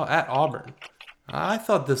 Arkansas at Auburn. I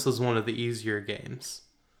thought this was one of the easier games.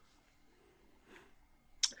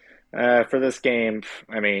 For this game,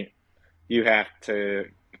 I mean, you have to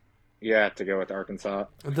go with Arkansas.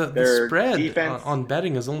 The spread defense, on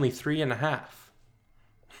betting is only 3.5,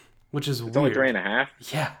 which is weird. Only 3.5.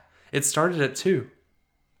 Yeah, it started at 2.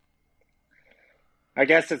 I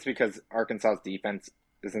guess it's because Arkansas's defense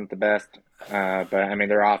isn't the best, but I mean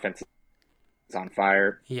their offense is on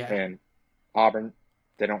fire. Yeah. And Auburn,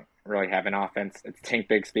 they don't really have an offense. It's Tank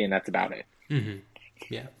Bigsby, and that's about it. Mm-hmm.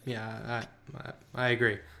 Yeah, I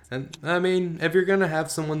agree. And I mean, if you're gonna have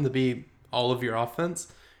someone to be all of your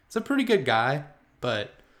offense, it's a pretty good guy,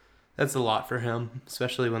 but that's a lot for him,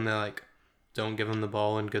 especially when they don't give him the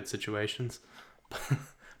ball in good situations.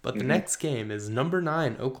 But the next game is number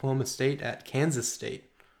 9 Oklahoma State at Kansas State.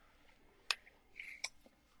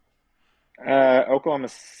 Oklahoma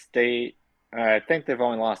State, I think they've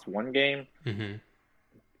only lost one game. Mm-hmm.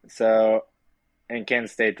 So, and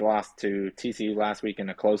Kansas State lost to TCU last week in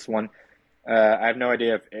a close one. I have no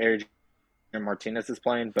idea if Adrian Martinez is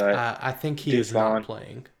playing, but I think he is not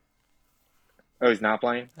playing. Oh, he's not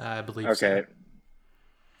playing? I believe so. Okay.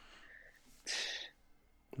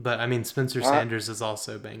 But, I mean, Spencer Sanders is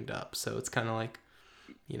also banged up, so it's kind of like,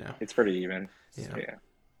 It's pretty even. Yeah.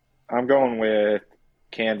 I'm going with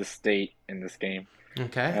Kansas State in this game.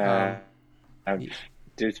 Okay.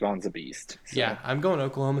 Deuce Vaughn's a beast. So. Yeah, I'm going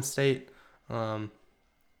Oklahoma State. Really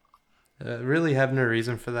have no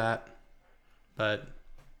reason for that. But,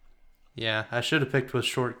 yeah, I should have picked with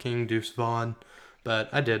Short King Deuce Vaughn, but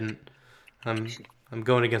I didn't. I'm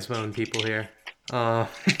going against my own people here.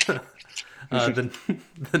 The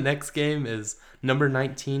next game is number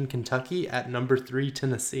 19 Kentucky at number 3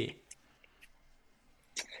 Tennessee.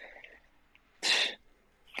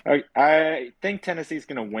 I think Tennessee's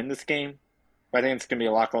going to win this game, but I think it's going to be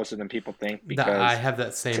a lot closer than people think I because have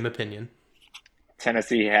that t- same opinion.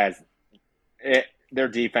 Tennessee has it. Their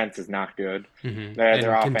defense is not good.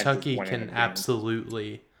 Their And offense is Kentucky winning can them games.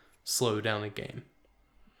 absolutely slow down a game.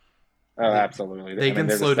 Oh, They, absolutely. they I mean, can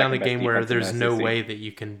they're the slow down a second best game where defense in the there's no SEC. way that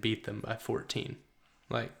you can beat them by 14.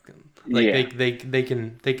 Like like Yeah,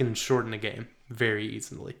 they can shorten a game very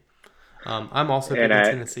easily. I'm also and picking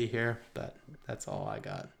Tennessee here, but that's all I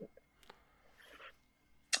got.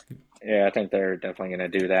 yeah, I think they're definitely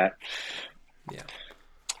going to do that. Yeah.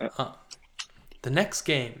 Uh, Uh, the next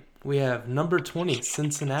game, we have number 20,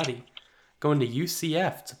 Cincinnati, going to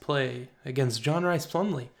UCF to play against John Rice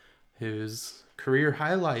Plumlee, whose career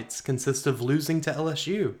highlights consist of losing to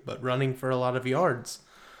LSU, but running for a lot of yards.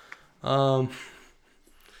 Um,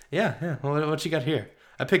 yeah. What you got here?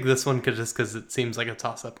 I picked this one just because it seems like a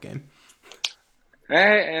toss-up game.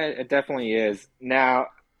 it definitely is. Now,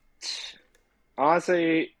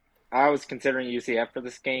 honestly, I was considering UCF for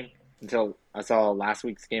this game until I saw last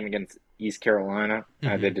week's game against East Carolina.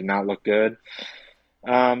 They Mm-hmm. did not look good.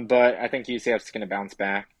 But I think UCF's going to bounce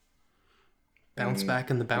back Bounce and back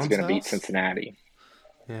in the is bounce going to beat house. Cincinnati.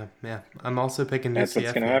 Yeah. I'm also picking That's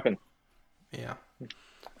what's UCF going to here. happen. Yeah.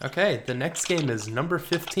 Okay, the next game is number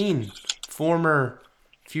 15, former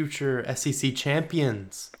future SEC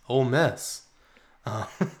champions, Ole Miss. Uh,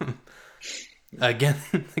 again,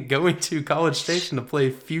 going to College Station to play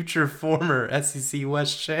future former SEC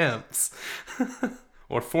West champs.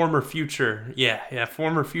 Or former future,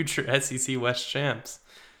 former future SEC West champs.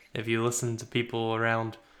 If you listen to people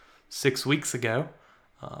around 6 weeks ago,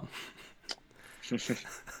 um,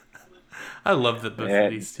 I love that both of Yeah,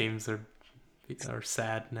 these teams are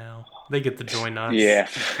sad now. They get to join us.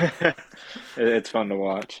 yeah. It's fun to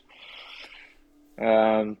watch.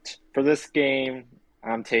 For this game,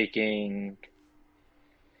 I'm taking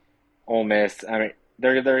Ole Miss. I mean,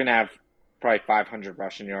 they're gonna have probably 500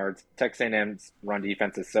 rushing yards. Texas A&M's run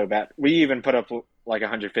defense is so bad. We even put up like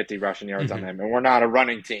 150 rushing yards on Hmm. them, and we're not a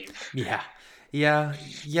running team. Yeah,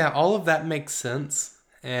 yeah. All of that makes sense.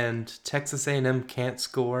 And Texas A&M can't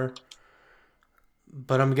score,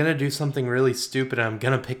 but I'm gonna do something really stupid. I'm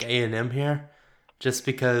gonna pick A&M here, just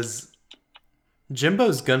because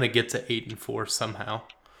Jimbo's gonna get to 8-4 somehow.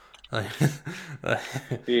 Like,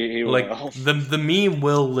 He like will. the meme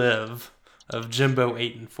will live of Jimbo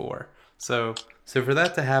 8-4. So for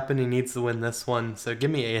that to happen, he needs to win this one. So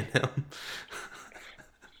give me A&M.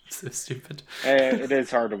 So stupid. It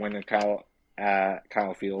is hard to win in Kyle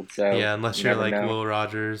Field, so Yeah, you unless you're never like know. Will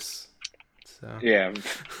Rogers. So Yeah,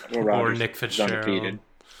 Will or Rogers Nick is Fitzgerald, undefeated.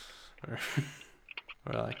 or,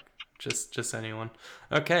 or like just anyone.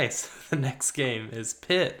 Okay, so the next game is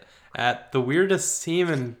Pitt at the weirdest team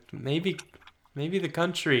in maybe the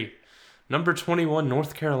country, number 21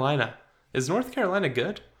 North Carolina. Is North Carolina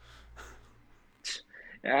good?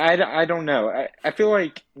 I don't know. I feel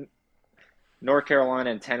like North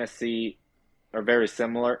Carolina and Tennessee are very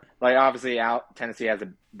similar. Like obviously, Tennessee has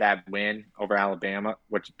that win over Alabama,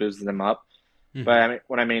 which boosted them up. But Mm-hmm. I mean,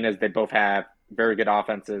 what I mean is they both have very good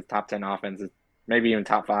offenses, top 10 offenses, maybe even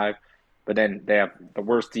top five. But then they have the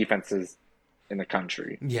worst defenses in the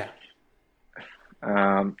country. Yeah,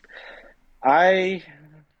 Um, I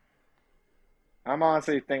I'm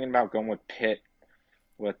honestly thinking about going with Pitt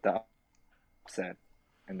with the upset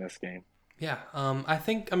in this game. yeah. I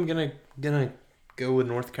think I'm gonna go with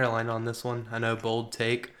North Carolina on this one. I know bold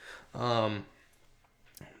take, um,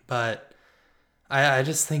 but I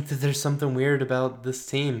just think that there's something weird about this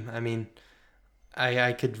team. I mean,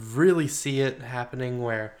 I could really see it happening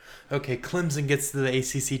where, okay, Clemson gets to the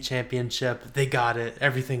ACC championship, they got it,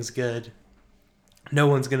 everything's good. No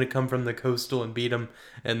one's gonna come from the coastal and beat them,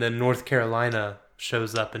 and then North Carolina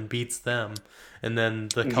shows up and beats them, and then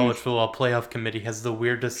the Hmm. college football playoff committee has the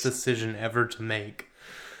weirdest decision ever to make.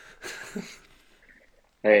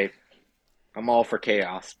 Hey, I'm all for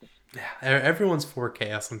chaos. Yeah, everyone's for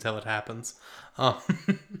chaos until it happens. Um,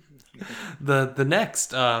 the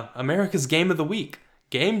next America's Game of the Week,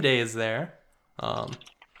 Game Day is there. Um,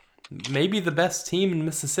 maybe the best team in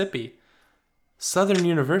Mississippi, Southern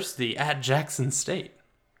University at Jackson State.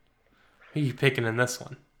 Who are you picking in this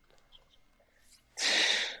one?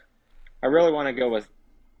 I really want to go with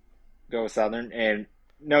Southern, and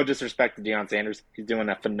no disrespect to Deion Sanders, he's doing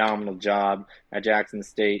a phenomenal job at Jackson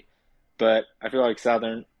State, but I feel like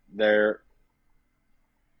Southern, they're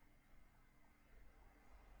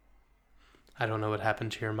I don't know what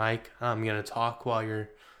happened to your mic. I'm gonna talk while you're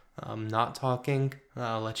not talking.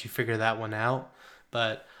 I'll let you figure that one out.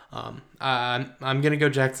 But I'm gonna go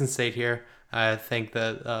Jackson State here. I think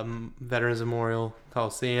that Veterans Memorial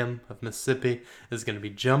Coliseum of Mississippi is gonna be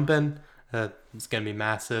jumping. It's gonna be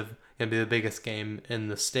massive. Gonna be the biggest game in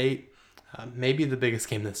the state. Maybe the biggest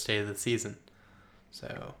game in the state of the season.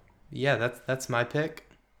 So yeah, that's my pick.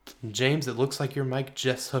 James, it looks like your mic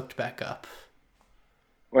just hooked back up.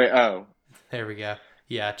 Wait, oh. There we go.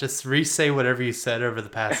 Yeah, just re-say whatever you said over the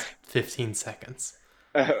past 15 seconds.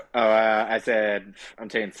 I said I'm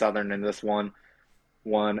taking Southern in this one.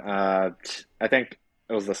 I think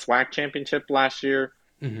it was the SWAC championship last year.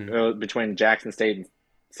 Mm-hmm. It was between Jackson State and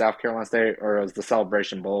South Carolina State, or it was the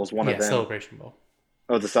Celebration Bowl. It was one Yeah, of them. Celebration Bowl.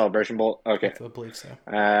 Oh, the Celebration Bowl. Okay. I believe so.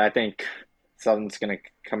 I think Southern's going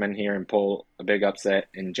to come in here and pull a big upset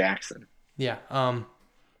in Jackson. Yeah.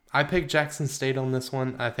 I picked Jackson State on this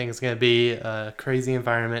one. I think it's going to be a crazy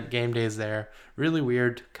environment. Game day is there. Really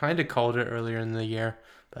weird. Kind of called it earlier in the year,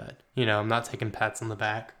 but I'm not taking pats on the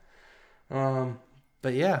back.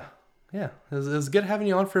 But yeah. It was good having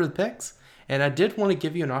you on for the picks, and I did want to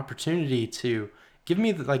give you an opportunity to give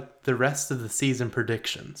me the rest of the season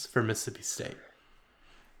predictions for Mississippi State.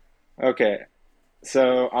 Okay,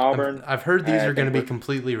 so Auburn. I've heard these are going to be we're-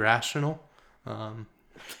 completely rational.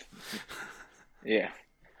 Yeah.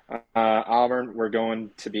 Auburn, we're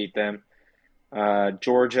going to beat them.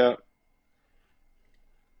 Georgia,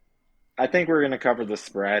 I think we're going to cover the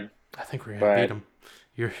spread. I think we're going to beat them.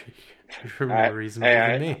 You're more reasonable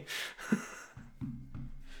than me.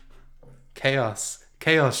 Chaos,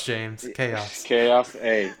 James, chaos. Chaos.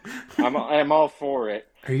 Hey, I'm all for it.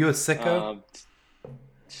 Are you a sicko?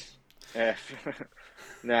 Eh,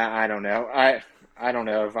 nah, I don't know. I don't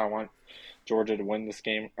know if I want Georgia to win this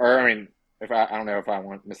game, or I mean, if I don't know if I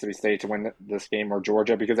want Mississippi State to win this game or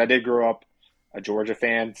Georgia, because I did grow up a Georgia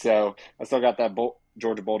fan, so I still got that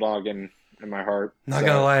Georgia Bulldog in my heart. Not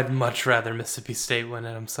gonna lie, I'd much rather Mississippi State win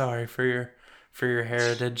it. I'm sorry for your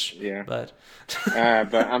heritage. Yeah, but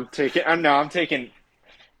but I'm taking.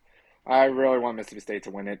 I really want Mississippi State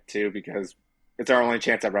to win it too, because it's our only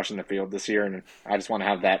chance at rushing the field this year, and I just want to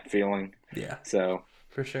have that feeling. Yeah, so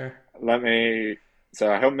for sure.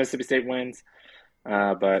 So I hope Mississippi State wins,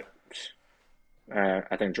 but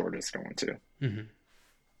I think Georgia's going to. Mm-hmm.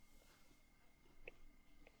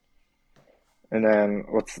 And then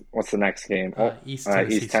what's the next game? East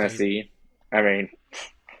Tennessee. I mean,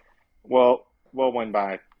 we'll win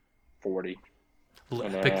by 40.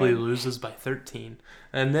 Epically loses by 13,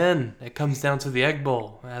 and then it comes down to the Egg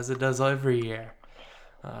Bowl, as it does every year.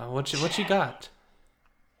 What you got?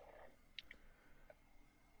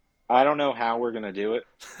 I don't know how we're gonna do it,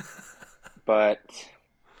 but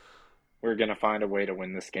we're gonna find a way to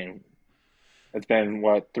win this game. It's been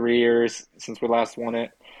 3 years since we last won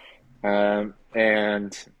it, and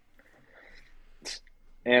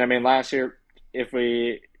I mean last year if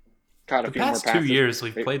we caught a few more passes, the past 2 years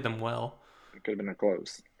we've played them well. It could have been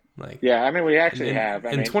close. Yeah, I mean we actually have.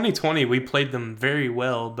 In 2020 we played them very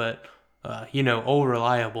well, but Old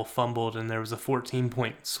Reliable fumbled and there was a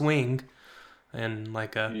 14-point swing and a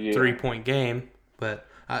 3-point game. But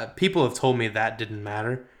people have told me that didn't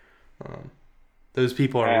matter. Those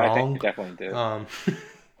people are wrong. I think it definitely did.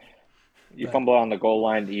 You fumble on the goal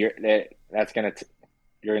line, you're gonna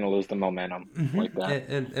lose the momentum like that.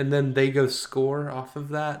 And then they go score off of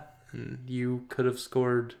that, and you could have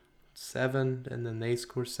scored 7, and then they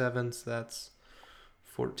score 7, so that's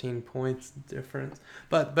 14 points difference.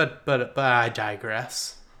 But I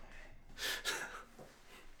digress.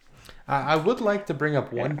 I would like to bring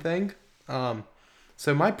up one thing.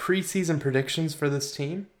 So my preseason predictions for this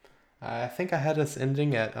team, I think I had us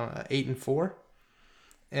ending at 8-4,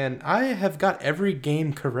 and I have got every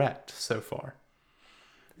game correct so far.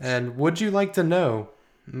 And would you like to know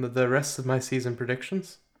the rest of my season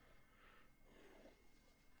predictions?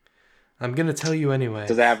 I'm gonna tell you anyway.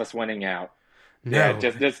 Does it have us winning out? No, yeah,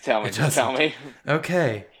 just tell me. Just tell me.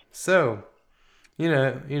 Okay, so we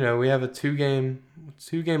have a two game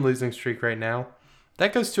losing streak right now.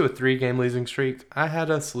 That goes to a 3-game losing streak. I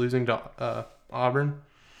had us losing to Auburn,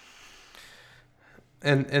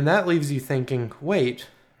 and that leaves you thinking, wait,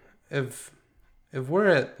 if we're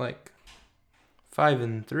at 5-3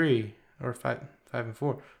 or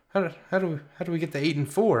 5-4, how do we get to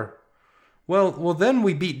 8-4? Well, then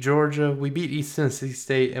we beat Georgia, we beat East Tennessee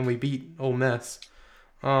State, and we beat Ole Miss.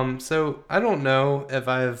 So I don't know if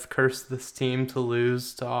I've cursed this team to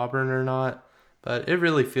lose to Auburn or not, but it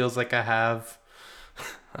really feels like I have.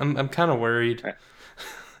 I'm kind of worried.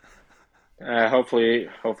 Hopefully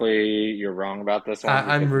you're wrong about this one.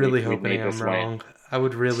 I'm really hoping I'm wrong. I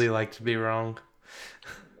would really like to be wrong.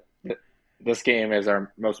 This game is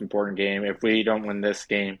our most important game. If we don't win this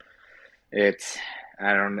game,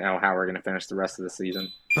 I don't know how we're gonna finish the rest of the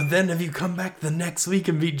season. But then if you come back the next week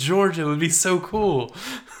and beat Georgia, it would be so cool.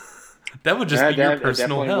 That would just be your It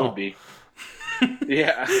personal definitely would hell. be.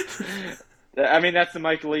 Yeah, I mean that's the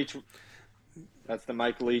Mike Leach. That's the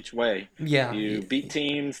Mike Leach way. Yeah. You beat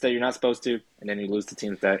teams that you're not supposed to, and then you lose to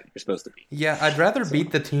teams that you're supposed to beat. Yeah, I'd rather So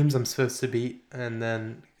beat the teams I'm supposed to beat and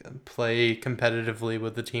then play competitively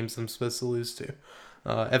with the teams I'm supposed to lose to.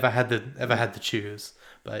 If I had to choose.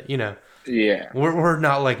 But yeah, we're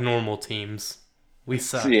not like normal teams. We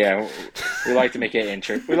suck. yeah. We like to make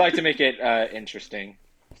it we like to make it interesting.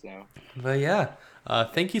 So But yeah,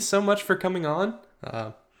 thank you so much for coming on.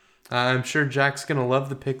 I'm sure Jack's gonna love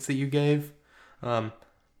the picks that you gave. Um,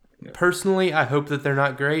 Personally, I hope that they're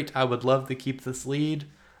not great. I would love to keep this lead.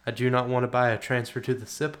 I do not want to buy a transfer to the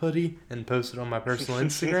SIP hoodie and post it on my personal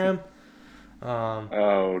Instagram.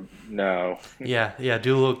 oh no. Yeah,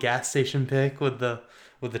 do a little gas station pick with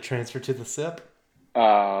the transfer to the SIP.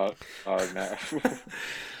 Oh no.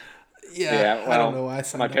 Yeah, Yeah, I don't know well, why I my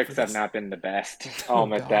signed up for picks have this. not been the best. I'll Oh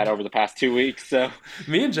admit that God, over the past 2 weeks. So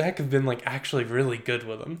me and Jack have been like actually really good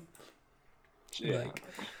with them. yeah.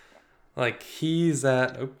 Like he's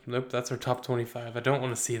at nope, that's our top 25. I don't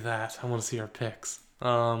want to see that. I want to see our picks.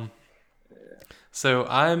 So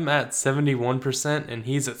I'm at 71% and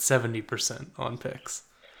he's at 70% on picks.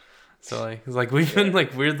 So like we've been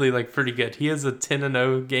like weirdly like pretty good. He has a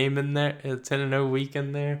 10-0 game in there, a 10-0 week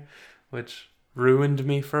in there, which ruined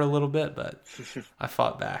me for a little bit, but I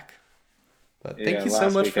fought back. But thank Yeah, you so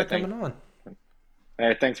last much week for I think. coming on.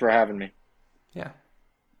 Hey, thanks for having me. Yeah.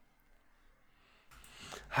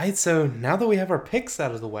 Alright, so now that we have our picks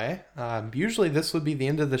out of the way, usually this would be the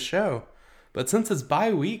end of the show, but since it's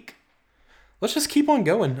bye week, let's just keep on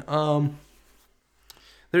going.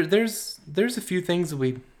 There's a few things that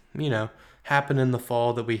we happen in the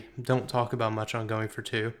fall that we don't talk about much on Going for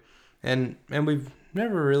Two, and we've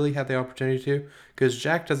never really had the opportunity to because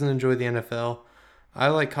Jack doesn't enjoy the NFL. I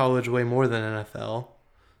like college way more than NFL,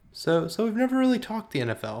 so we've never really talked the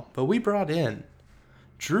NFL. But we brought in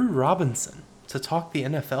Drew Robinson to talk the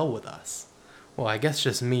NFL with us. Well, I guess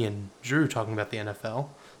just me and Drew talking about the NFL.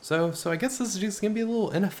 So I guess this is just gonna be a little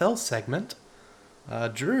NFL segment.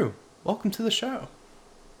 Drew, welcome to the show.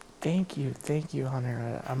 Thank you,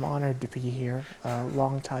 Hunter. I'm honored to be here.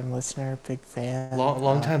 Long-time listener, big fan.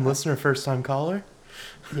 Long time listener, first time caller.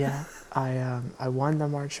 Yeah, I won the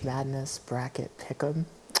March Madness bracket pick'em.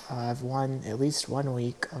 I've won at least 1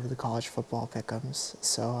 week of the college football pick'ems,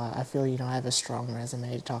 so I feel I have a strong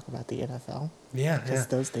resume to talk about the NFL Yeah, because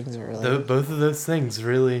those things are Both of those things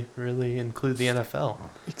really include the NFL.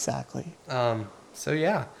 exactly. So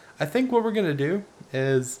yeah, I think what we're gonna do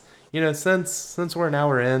is, since we're an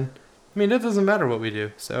hour in, I mean it doesn't matter what we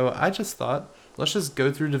do. So I just thought let's just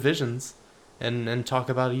go through divisions, and talk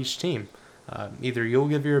about each team. Either you'll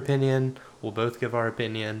give your opinion, we'll both give our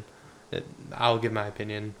opinion. I'll give my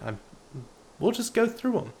opinion. We'll just go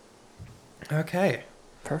through them. Okay,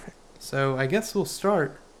 Perfect. so I guess we'll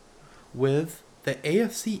start with the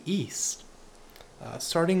AFC East,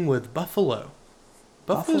 starting with Buffalo.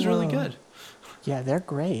 Buffalo's really Buffalo. good. Yeah, they're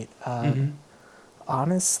great.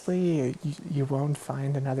 Honestly, you won't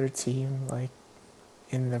find another team like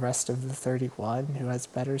in the rest of the 31 who has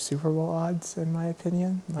better Super Bowl odds, in my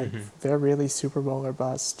opinion. Like, they're really Super Bowl or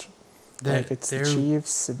bust. Like, it's the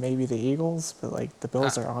Chiefs and maybe the Eagles, but like the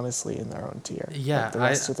Bills are honestly in their own tier. Yeah, Like, the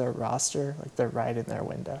rest of their roster, like they're right in their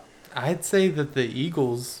window. I'd say that the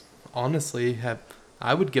Eagles, honestly,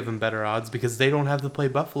 I would give them better odds because they don't have to play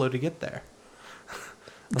Buffalo to get there.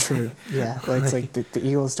 True. Yeah, like, it's like the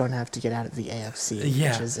Eagles don't have to get out of the AFC,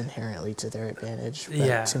 Yeah. which is inherently to their advantage. But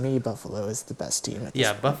Yeah. to me, Buffalo is the best team at this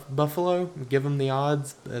Yeah, point. Buffalo, give them the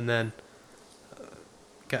odds, and then,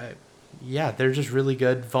 yeah, they're just really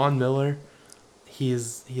good. Von Miller,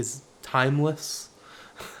 he's timeless.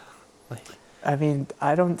 Like, I mean,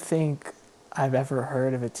 I don't think I've ever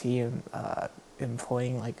heard of a team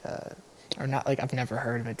employing I've never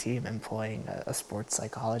heard of a team employing a sports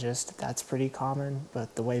psychologist. That's pretty common,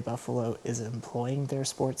 but the way Buffalo is employing their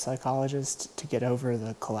sports psychologist to get over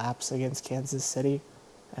the collapse against Kansas City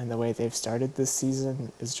and the way they've started this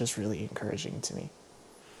season is just really encouraging to me.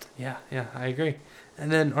 yeah, I agree. And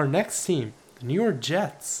then our next team, the New York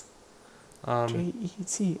Jets.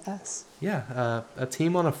 Jets. Yeah, a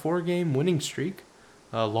team on a 4-game winning streak,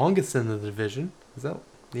 longest in the division. Is that?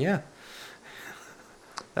 Yeah.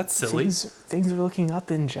 That's silly. Things are looking up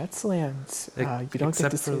in Jets land. You don't get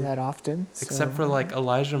Except to see for- that often. Except for like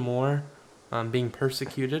Elijah Moore being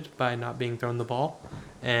persecuted by not being thrown the ball,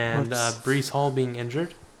 and Whoops. Brees Hall being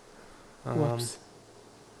injured. Whoops.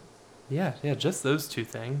 Yeah, just those two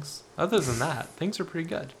things. Other than that, things are pretty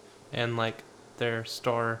good. And like their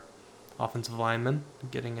star offensive lineman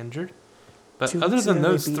getting injured. But Two other weeks than ago,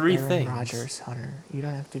 they those beat three Aaron things, Rodgers, Hunter. You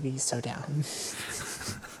don't have to be so down.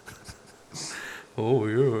 oh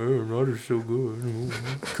yeah, Aaron Rodgers so good.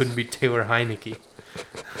 Couldn't beat Taylor Heineke.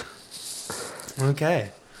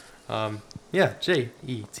 Okay, yeah,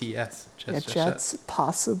 Jets. Yeah, Jets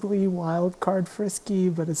possibly wild card frisky,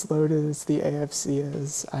 but as loaded as the AFC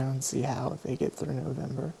is, I don't see how they get through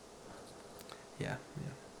November. Yeah.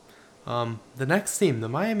 The next team, the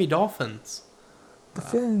Miami Dolphins. The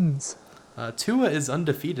Finns. Tua is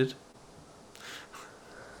undefeated.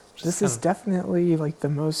 This is definitely like the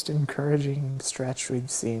most encouraging stretch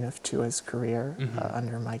we've seen of Tua's career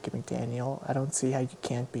under Mike McDaniel. I don't see how you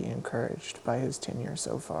can't be encouraged by his tenure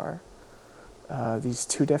so far. These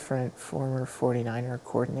two different former 49er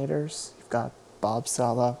coordinators. You've got Bob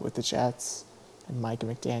Saleh with the Jets and Mike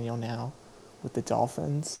McDaniel now with the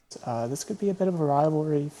Dolphins. This could be a bit of a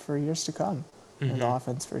rivalry for years to come with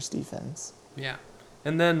offense versus defense. Yeah.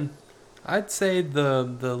 And then I'd say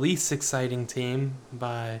the least exciting team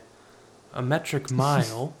by a metric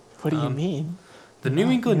mile. What do you mean? The New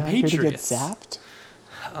England Patriots. Here to get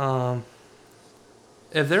zapped?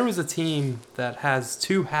 If there was a team that has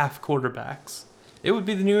two half quarterbacks, it would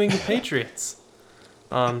be the New England Patriots.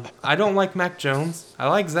 I don't like Mac Jones. I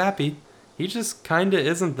like Zappy. He just kind of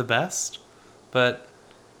isn't the best. But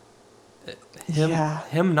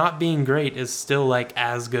him not being great is still like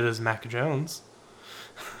as good as Mac Jones.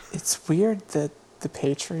 It's weird that the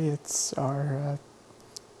Patriots are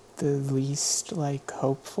the least like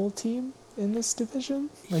hopeful team in this division.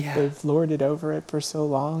 Like they've lorded over it for so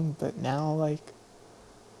long, but now like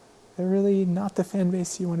they're really not the fan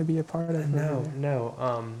base you want to be a part of.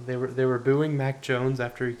 No. They were booing Mac Jones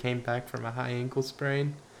after he came back from a high ankle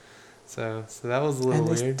sprain. So that was a little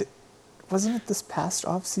weird. Wasn't it this past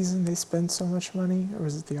offseason they spent so much money, or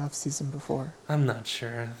was it the offseason before? I'm not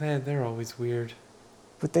sure. They're always weird.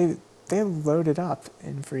 But they loaded up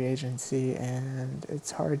in free agency, and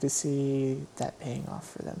it's hard to see that paying off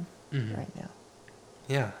for them right now.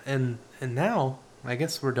 Yeah, and now I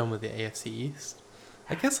guess we're done with the AFC East.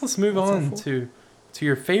 I guess let's move on to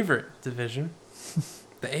your favorite division,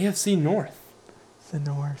 the AFC North. The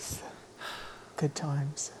North. Good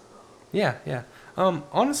times. Yeah.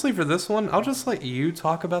 Honestly, for this one, I'll just let you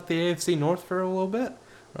talk about the AFC North for a little bit.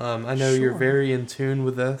 I know you're very in tune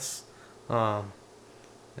with this. So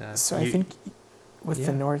I think with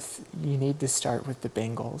the North, you need to start with the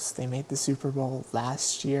Bengals. They made the Super Bowl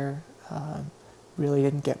last year. Really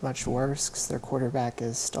didn't get much worse because their quarterback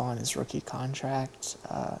is still on his rookie contract.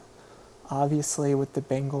 Obviously, with the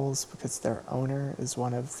Bengals, because their owner is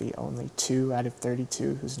one of the only 2 out of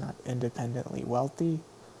 32 who's not independently wealthy,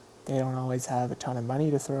 they don't always have a ton of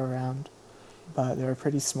money to throw around, but they're a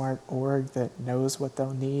pretty smart org that knows what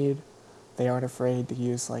they'll need. They aren't afraid to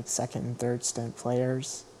use like second and third stint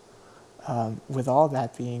players. With all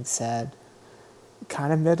that being said,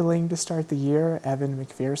 kind of middling to start the year. Evan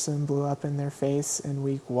McPherson blew up in their face in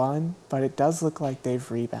week 1, but it does look like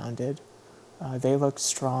they've rebounded. They look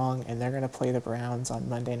strong, and they're going to play the Browns on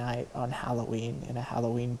Monday night on Halloween in a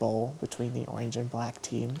Halloween bowl between the orange and black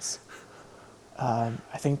teams.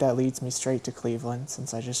 I think that leads me straight to Cleveland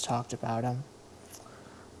since I just talked about them.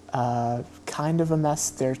 Kind of a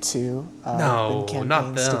mess there too. No, been not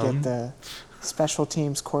campaigns to them. get the special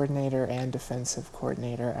teams coordinator and defensive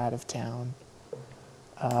coordinator out of town.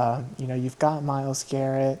 You've got Myles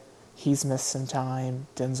Garrett. He's missed some time.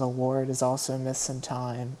 Denzel Ward has also missed some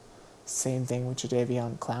time. Same thing with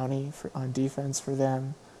Jadeveon Clowney on defense for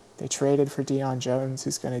them. They traded for Deion Jones,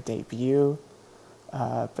 who's going to debut.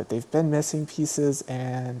 But they've been missing pieces,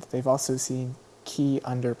 and they've also seen key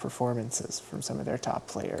underperformances from some of their top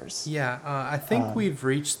players. Yeah, I think we've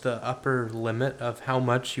reached the upper limit of how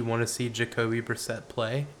much you want to see Jacoby Brissett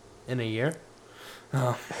play in a year.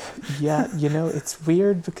 Yeah, it's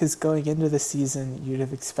weird because going into the season, you'd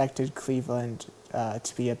have expected Cleveland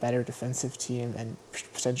to be a better defensive team and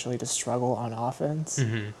potentially to struggle on offense.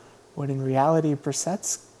 When in reality,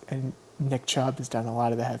 Brissett's and Nick Chubb has done a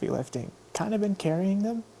lot of the heavy lifting, kind of been carrying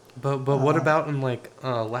them. But what about in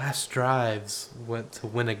last drives to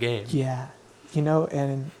win a game? Yeah,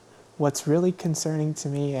 and what's really concerning to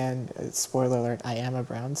me, and spoiler alert, I am a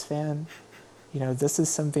Browns fan. This is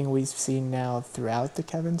something we've seen now throughout the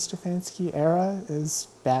Kevin Stefanski era, is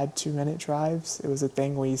bad 2-minute drives. It was a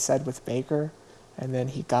thing we said with Baker, and then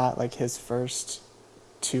he got his first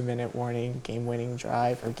 2-minute warning, game-winning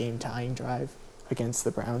drive or game-tying drive against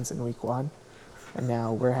the Browns in week 1. And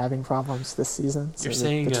now we're having problems this season. So You're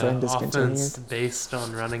saying the trend is offense continued. based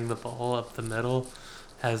on running the ball up the middle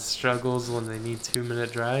has struggles when they need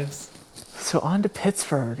 2-minute drives? So on to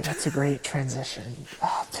Pittsburgh. That's a great transition.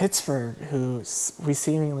 Pittsburgh, we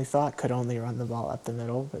seemingly thought could only run the ball up the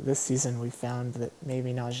middle, but this season we found that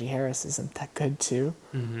maybe Najee Harris isn't that good too.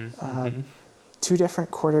 Two different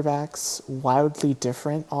quarterbacks, wildly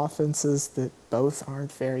different offenses that both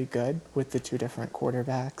aren't very good with the two different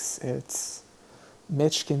quarterbacks. It's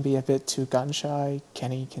Mitch can be a bit too gun shy.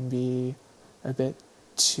 Kenny can be a bit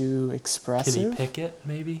too Kenny expressive, Pickett,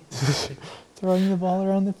 maybe? throwing the ball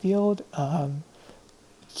around the field.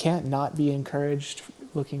 Can't not be encouraged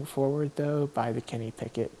looking forward, though, by the Kenny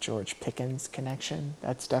Pickett George Pickens connection.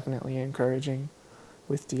 That's definitely encouraging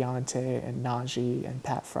with Deontay and Najee and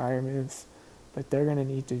Pat Fryermuth. But they're going to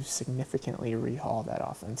need to significantly rehaul that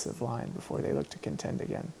offensive line before they look to contend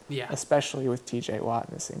again, Yeah. especially with TJ Watt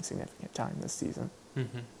missing significant time this season.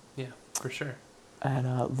 Yeah, for sure.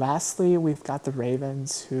 And lastly, we've got the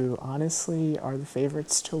Ravens, who honestly are the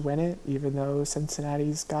favorites to win it, even though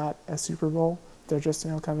Cincinnati's got a Super Bowl. They're just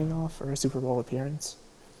now coming off, or a Super Bowl appearance.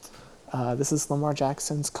 This is Lamar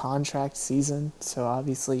Jackson's contract season, so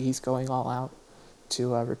obviously he's going all out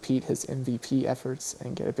to repeat his MVP efforts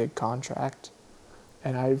and get a big contract.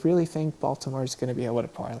 And I really think Baltimore's going to be able to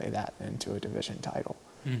parlay that into a division title.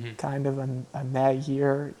 Kind of a mad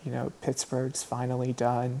year. Pittsburgh's finally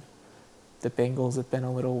done. The Bengals have been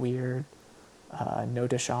a little weird. No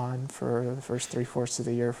Deshaun for the first 3/4 of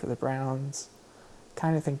the year for the Browns.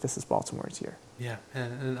 Kind of think this is Baltimore's year. Yeah,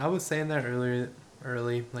 and I was saying that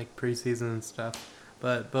early, like preseason and stuff.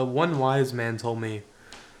 But one wise man told me,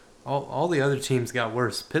 all the other teams got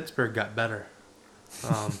worse. Pittsburgh got better.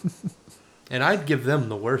 And I'd give them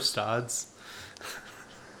the worst odds.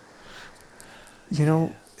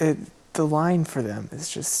 The line for them is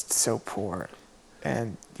just so poor.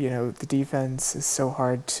 And, the defense is so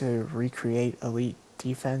hard to recreate elite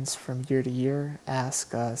defense from year to year.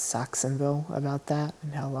 Ask Saxonville about that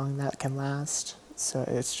and how long that can last. So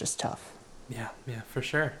it's just tough. Yeah, for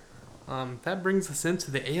sure. That brings us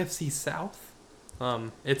into the AFC South.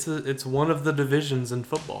 It's one of the divisions in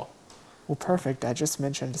football. Well, perfect. I just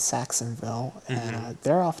mentioned Saxonville, and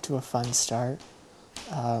they're off to a fun start.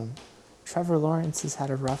 Trevor Lawrence has had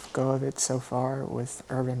a rough go of it so far with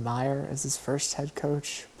Urban Meyer as his first head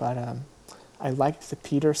coach, but I liked the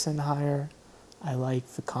Peterson hire. I like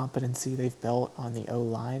the competency they've built on the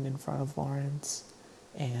O-line in front of Lawrence.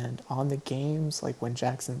 And on the games, like when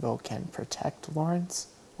Jacksonville can protect Lawrence,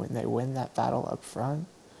 when they win that battle up front,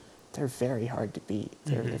 they're very hard to beat.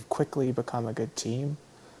 They've quickly become a good team.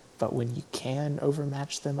 But when you can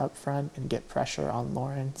overmatch them up front and get pressure on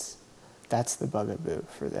Lawrence, that's the bugaboo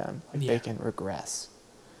for them. They can regress.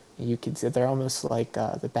 You can see they're almost like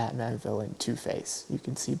the Batman villain Two-Face. You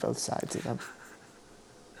can see both sides of them.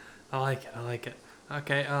 I like it.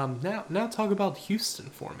 Okay, now talk about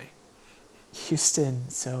Houston for me. Houston,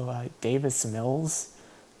 so Davis Mills.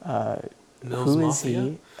 Mills Who is Mafia?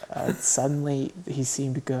 he? Suddenly he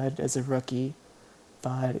seemed good as a rookie,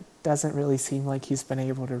 but it doesn't really seem like he's been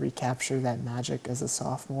able to recapture that magic as a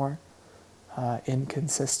sophomore.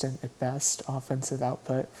 Inconsistent at best offensive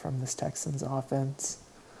output from this Texans offense.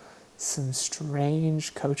 Some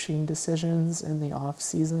strange coaching decisions in the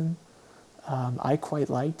offseason. I quite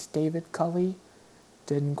liked David Culley.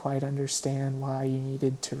 Didn't quite understand why you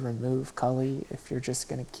needed to remove Culley if you're just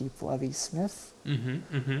going to keep Lovie Smith.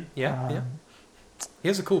 Yeah. He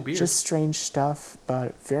has a cool beard. Just strange stuff,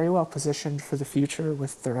 but very well positioned for the future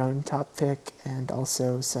with their own top pick and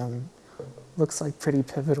also some looks like pretty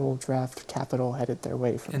pivotal draft capital headed their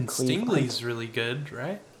way from and Cleveland. Stingley's really good,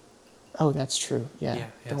 right? Oh, that's true. Yeah.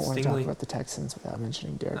 Don't want to talk Stingley. about the Texans without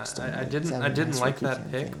mentioning Derek Stingley. I He's didn't having a didn't nice like rookie that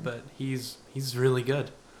campaign. pick, but he's really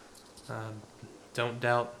good. Don't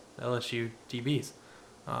doubt LSU DBs.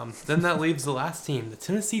 Then that leaves the last team, the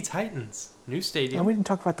Tennessee Titans, new stadium. And we didn't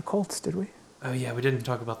talk about the Colts, did we? Oh yeah, we didn't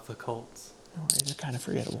talk about the Colts. No worries, they're kind of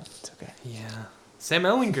forgettable. It's okay. Yeah, Sam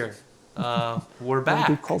Ellinger. We're Wanna back.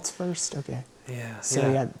 do Colts first? Okay. Yeah. So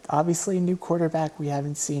yeah, obviously new quarterback we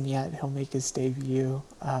haven't seen yet. He'll make his debut.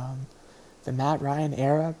 The Matt Ryan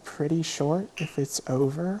era, pretty short if it's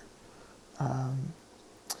over.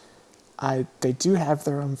 They do have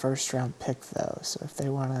their own first round pick though, so if they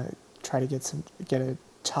want to try to get a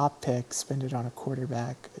top pick, spend it on a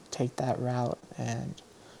quarterback, take that route, and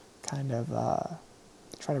kind of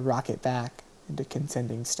try to rocket back into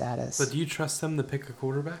contending status. But do you trust them to pick a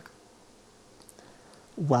quarterback?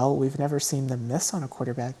 Well, we've never seen them miss on a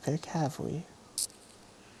quarterback pick, have we?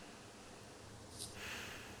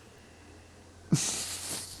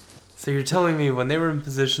 So you're telling me when they were in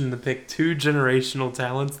position to pick two generational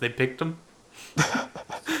talents, they picked them?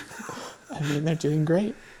 I mean, they're doing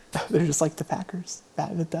great. They're just like the Packers,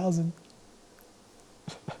 batting 1,000.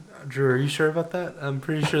 Drew, are you sure about that? I'm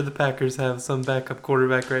pretty sure the Packers have some backup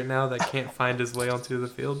quarterback right now that can't find his way onto the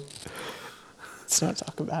field. Let's not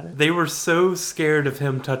talk about it. They were so scared of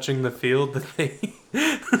him touching the field that they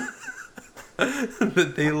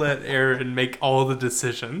that they let Aaron make all the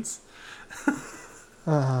decisions.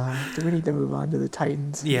 Do we need to move on to the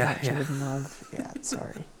Titans? Yeah, Not yeah. Jordan Love. Yeah,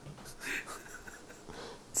 sorry.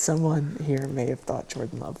 Someone here may have thought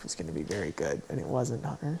Jordan Love was going to be very good, and it wasn't,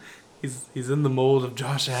 Hunter. He's in the mold of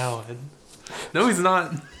Josh Allen. No, he's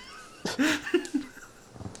not.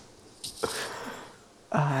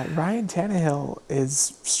 Ryan Tannehill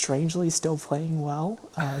is strangely still playing well.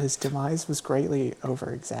 His demise was greatly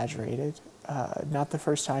over-exaggerated. Not the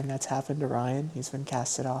first time that's happened to Ryan. He's been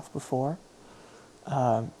casted off before.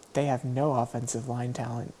 They have no offensive line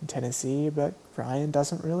talent in Tennessee, but Ryan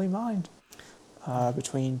doesn't really mind.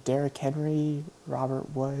 Between Derrick Henry,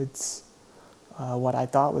 Robert Woods, what I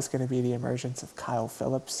thought was going to be the emergence of Kyle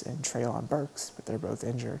Phillips and Treylon Burks, but they're both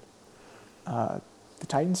injured. The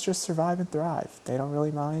Titans just survive and thrive. They don't really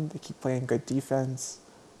mind. They keep playing good defense.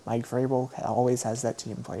 Mike Vrabel always has that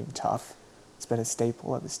team playing tough. It's been a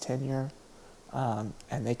staple of his tenure. And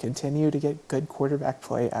they continue to get good quarterback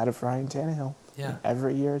play out of Ryan Tannehill. Yeah. And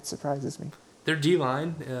every year it surprises me. Their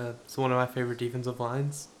D-line is one of my favorite defensive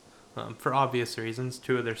lines. For obvious reasons,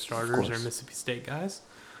 two of their starters are Mississippi State guys.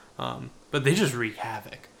 But they just wreak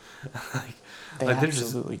havoc. They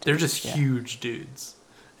absolutely do. They're just yeah. huge dudes.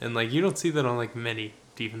 And you don't see that on many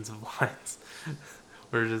defensive lines.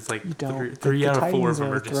 Where it's You don't. three The out of four of Titans them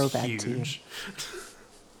are are a just throwback huge.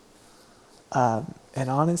 team. And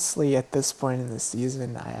honestly, at this point in the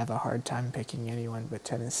season, I have a hard time picking anyone but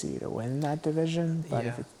Tennessee to win that division. But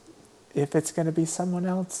Yeah. if it's going to be someone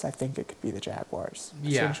else, I think it could be the Jaguars.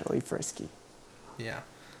 Yeah. Essentially frisky. Yeah.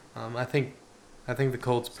 I think the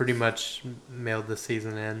Colts pretty much mailed the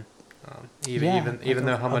season in. Even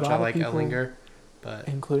though how much I like people, Ellinger, but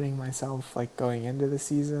including myself, going into the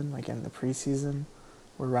season, in the preseason,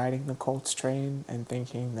 we're riding the Colts train and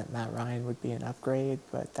thinking that Matt Ryan would be an upgrade,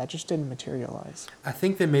 but that just didn't materialize. I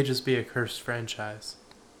think they may just be a cursed franchise.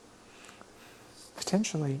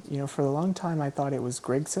 Potentially, for a long time I thought it was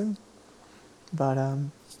Grigson, but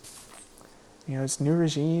it's new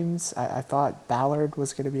regimes. I thought Ballard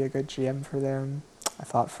was going to be a good GM for them. I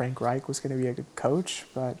thought Frank Reich was going to be a good coach,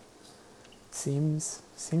 but seems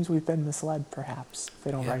we've been misled, perhaps, if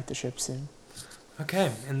they don't right the ship soon.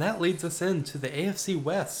 Okay, and that leads us into the AFC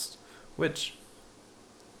West, which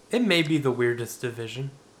it may be the weirdest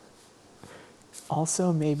division.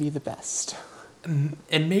 Also, maybe the best. And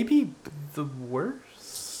maybe the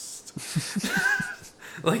worst.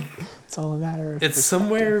 It's all a matter of it's perspective.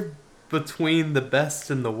 somewhere between the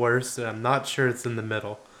best and the worst, and I'm not sure it's in the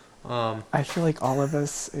middle. I feel like all of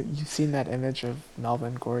us, you've seen that image of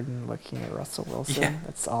Melvin Gordon looking at Russell Wilson. Yeah.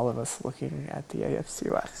 That's all of us looking at the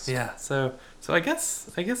AFC West. Yeah, so I guess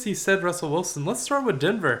you said Russell Wilson. Let's start with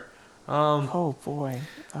Denver. Oh boy,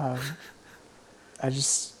 I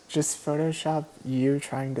just Photoshop you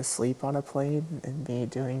trying to sleep on a plane and me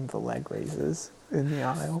doing the leg raises in the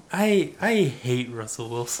aisle. I hate Russell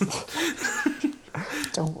Wilson.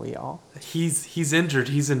 Don't we all? He's injured.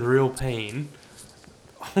 He's in real pain.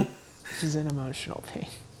 He's in emotional pain.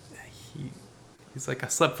 He's like, I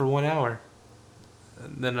slept for 1 hour,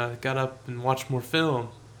 and then I got up and watched more film.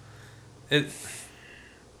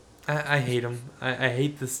 I hate him. I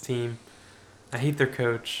hate this team. I hate their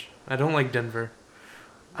coach. I don't like Denver.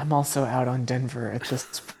 I'm also out on Denver at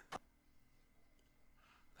this.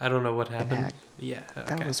 I don't know what happened. Hack. Yeah,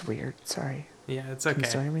 okay. That was weird. Sorry. Yeah, it's Can okay. you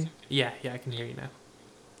still hear me? Yeah, I can hear you now.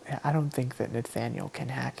 Yeah, I don't think that Nathaniel can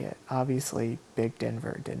hack it. Obviously, Big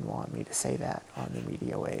Denver didn't want me to say that on the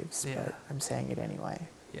media waves, Yeah. but I'm saying it anyway.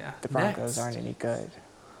 Yeah. The Broncos Next, aren't any good.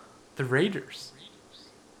 the Raiders.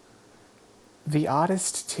 The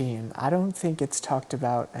oddest team, I don't think it's talked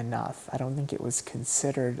about enough. I don't think it was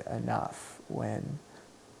considered enough when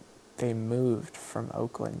they moved from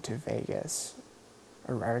Oakland to Vegas,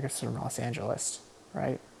 or I guess from Los Angeles,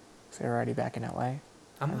 right? So they're already back in LA.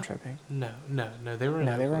 I'm not tripping. No, they were in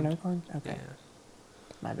No, Oakland. they were in Oakland? Okay. Yeah.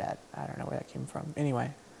 My bad. I don't know where that came from.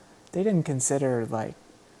 Anyway, they didn't consider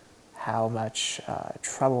how much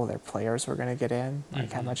trouble their players were going to get in,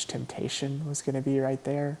 how much temptation was going to be right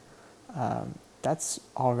there. That's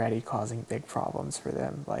already causing big problems for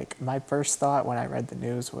them. My first thought when I read the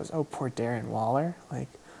news was, oh, poor Darren Waller.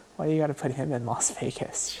 Why do you got to put him in Las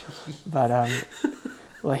Vegas? But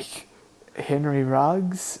Henry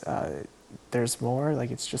Ruggs, there's more.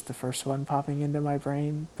 It's just the first one popping into my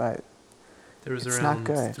brain, but There was it's around not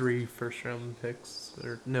good. 3 first-round picks.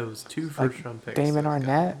 Or, no, it was 2 first-round picks. Damon that got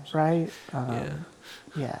Arnett, moved. right? Yeah.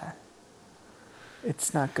 Yeah.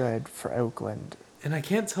 It's not good for Oakland. And I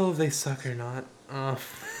can't tell if they suck or not.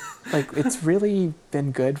 Like, it's really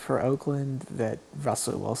been good for Oakland that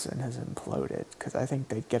Russell Wilson has imploded, because I think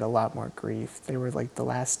they'd get a lot more grief. They were like the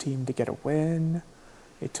last team to get a win.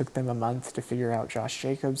 It took them a month to figure out Josh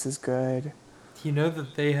Jacobs is good. Do you know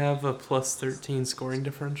that they have a plus 13 scoring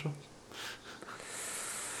differential?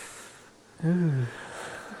 And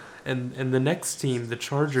the next team, the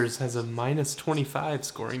Chargers, has a minus 25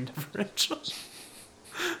 scoring differential.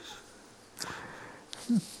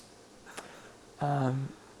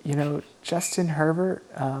 Justin Herbert,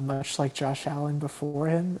 much like Josh Allen before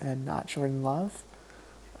him and not Jordan Love,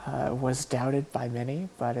 was doubted by many,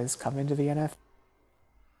 but has come into the NFL.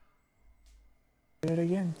 Did it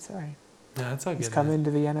again, sorry. No, that's not He's good. come Man.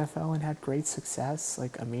 into the NFL and had great success,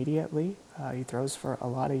 like immediately. He throws for a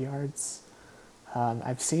lot of yards.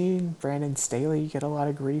 I've seen Brandon Staley get a lot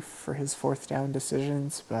of grief for his fourth down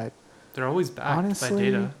decisions, but They're always backed honestly,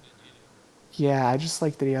 by data. yeah, I just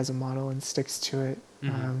like that he has a model and sticks to it.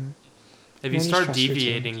 Mhm. If you manage start trust your team.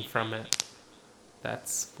 deviating from it,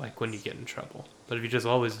 that's like when you get in trouble. But if you just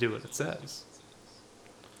always do what it says,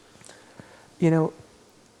 You know,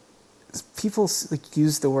 people like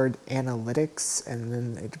use the word analytics and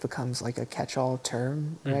then it becomes like a catch-all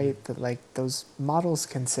term, right? But like those models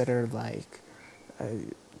consider like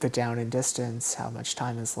the down and distance, how much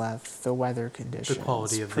time is left, the weather conditions,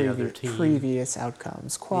 quality of the other team. previous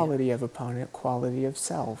outcomes, quality of opponent, quality of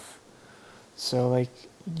self. So like,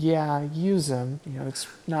 yeah, use them. It's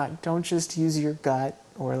not. Don't just use your gut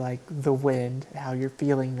or like the wind, how you're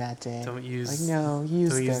feeling that day. don't use Like no, use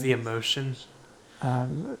don't them. use the emotion.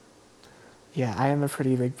 Yeah, I am a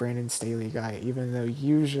pretty big Brandon Staley guy, even though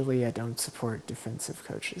usually I don't support defensive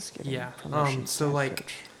coaches getting Yeah. promotions. So to head like,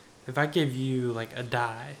 coach. if I gave you like a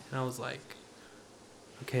die and I was like,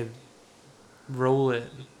 okay, roll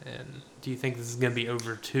it, and do you think this is gonna be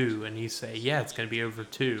over 2? And you say, yeah, it's gonna be over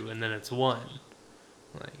 2, and then it's 1.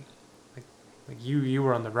 Like, like you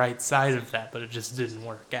were on the right side of that, but it just didn't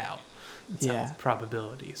work out. That's Yeah. how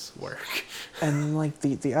probabilities work. And like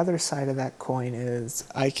the other side of that coin is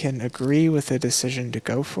I can agree with the decision to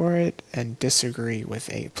go for it and disagree with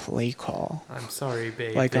a play call. I'm sorry,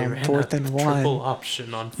 babe. Like they on ran 4th a and triple 1.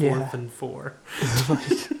 option on 4th Yeah. and 4.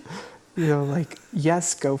 Like,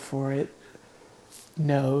 yes, go for it.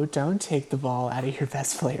 No, don't take the ball out of your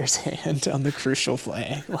best player's hand on the crucial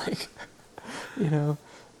play. Like, you know,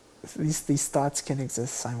 these thoughts can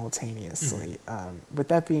exist simultaneously. With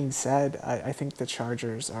that being said, I think the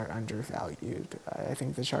Chargers are undervalued. I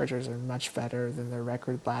think the Chargers are much better than their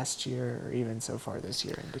record last year or even so far this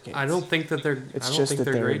year indicates. I don't think that they're. It's I don't just think that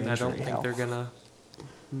they're they're great, in and I don't injury think they're hell. gonna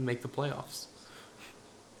make the playoffs.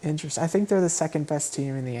 Interesting. I think they're the second best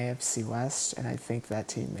team in the AFC West, and I think that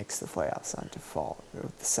team makes the playoffs on default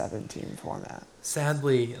with the 7-team format.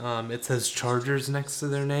 Sadly, it says Chargers next to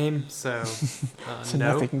their name, so So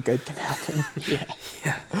no. nothing good can happen. Yeah.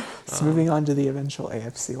 Yeah. So moving on to the eventual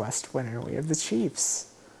AFC West winner, we have the Chiefs.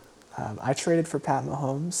 I traded for Pat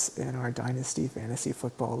Mahomes in our Dynasty Fantasy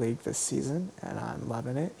Football League this season, and I'm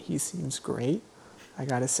loving it. He seems great. I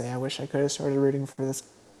gotta say, I wish I could have started rooting for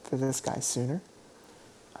this guy sooner.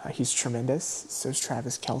 He's tremendous. So's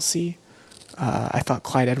Travis Kelce. I thought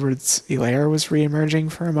Clyde Edwards-Helaire was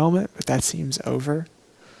reemerging for a moment, but that seems over.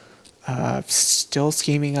 Still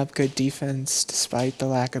scheming up good defense despite the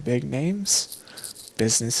lack of big names.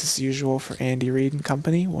 Business as usual for Andy Reid and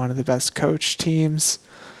company. One of the best coached teams.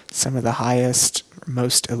 Some of the highest,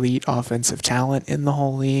 most elite offensive talent in the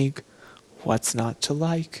whole league. What's not to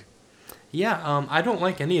like? Yeah. I don't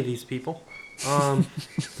like any of these people.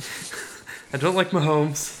 I don't like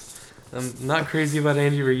Mahomes. I'm not crazy about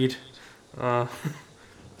Andy Reid.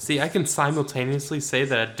 See, I can simultaneously say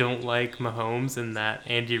that I don't like Mahomes and that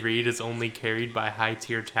Andy Reid is only carried by high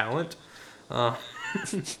tier talent. I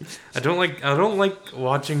don't like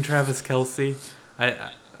watching Travis Kelce.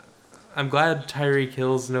 I'm glad Tyreek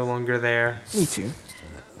Hill's no longer there. Me too.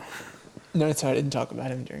 Notice how I didn't talk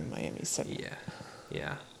about him during Miami's segment.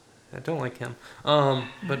 Yeah. I don't like him.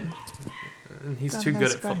 But he's Not too a good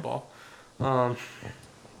nice at guy. football.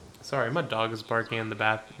 Sorry, my dog is barking in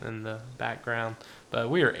the background. But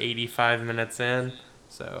we are 85 minutes in,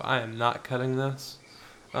 so I am not cutting this.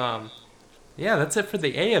 Yeah, that's it for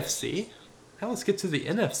the AFC. Now let's get to the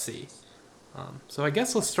NFC. So I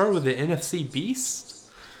guess let's start with the NFC Beast.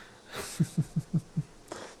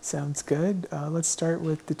 Sounds good. Let's start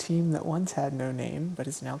with the team that once had no name, but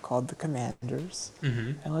is now called the Commanders.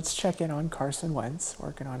 Mm-hmm. And let's check in on Carson Wentz,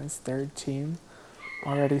 working on his third team.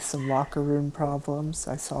 Already some locker room problems.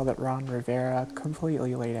 I saw that Ron Rivera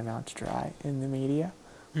completely laid him out to dry in the media,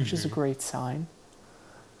 which is a great sign.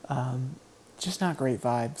 just not great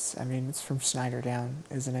vibes. I mean, it's from Snyder down,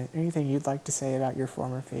 isn't it? Anything you'd like to say about your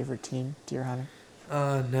former favorite team, Deer Hunter?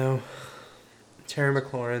 No. Terry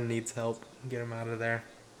McLaurin needs help. Get him out of there.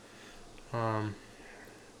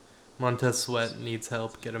 Montez Sweat needs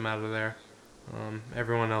help. Get him out of there.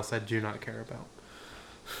 Everyone else I do not care about.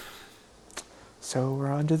 So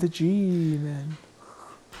we're on to the G-men.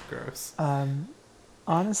 Gross.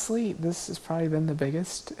 Honestly, this has probably been the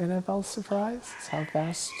biggest NFL surprise. Is how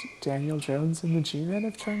fast Daniel Jones and the G-men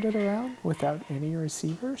have turned it around without any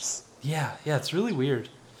receivers. Yeah, it's really weird.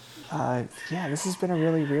 Yeah, this has been a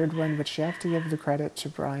really weird one, but you have to give the credit to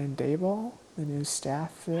Brian Daboll, the new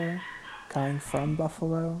staff there, coming from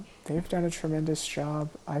Buffalo. They've done a tremendous job.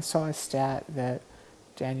 I saw a stat that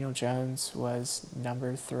Daniel Jones was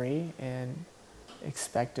number 3 in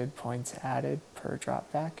expected points added per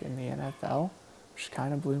dropback in the NFL, which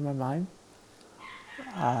kind of blew my mind.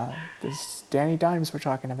 This Danny Dimes we're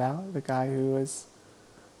talking about, the guy who was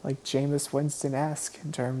like Jameis Winston-esque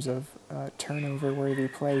in terms of turnover-worthy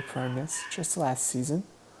play proneness just last season.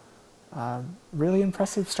 Really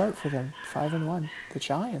impressive start for them, 5-1. The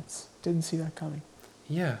Giants didn't see that coming.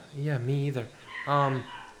 Yeah, me either.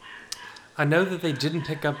 I know that they didn't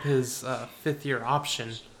pick up his 5th-year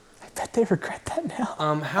option. I bet they regret that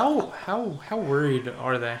now. How worried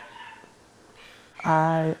are they?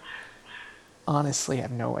 I honestly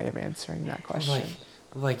have no way of answering that question.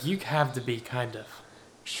 Like you have to be kind of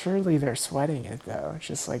Surely they're sweating it though,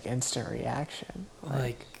 just like instant reaction.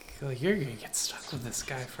 like you're gonna get stuck with this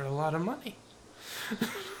guy for a lot of money,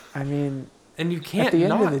 I mean, and you can't at the end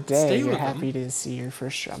not of the day, stay you're with happy him. to see your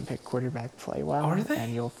first round pick quarterback play well, Are they?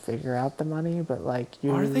 and you'll figure out the money. But like,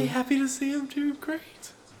 you Are they happy to see him do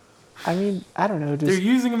great? I mean, I don't know. They're Just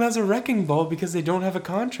using him as a wrecking ball because they don't have a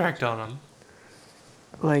contract on him.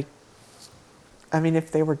 like, I mean,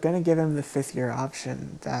 if they were gonna give him the 5th-year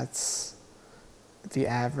option, that's the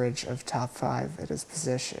average of top 5 at his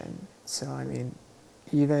position. So I mean,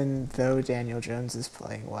 even though Daniel Jones is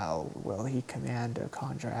playing well, will he command a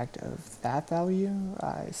contract of that value?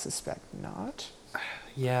 I suspect not.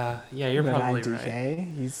 Yeah, you're But probably IDK, right.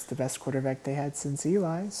 he's the best quarterback they had since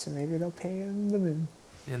Eli, so maybe they'll pay him the moon.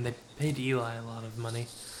 And they paid Eli a lot of money.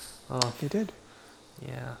 Oh, They did.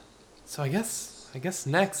 yeah. So I guess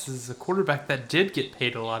next is a quarterback that did get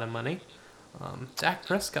paid a lot of money. Dak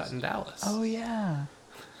Prescott in Dallas. Oh, yeah.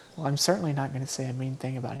 Well, I'm certainly not going to say a mean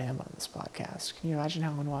thing about him on this podcast. Can you imagine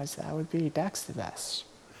how unwise that would be? Dak's the best.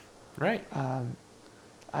 Right. I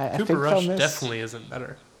Cooper think Rush they'll miss, definitely isn't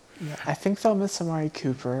better. Yeah, I think they'll miss Amari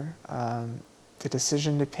Cooper. The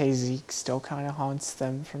decision to pay Zeke still kind of haunts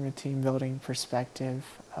them from a team building perspective.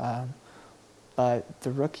 But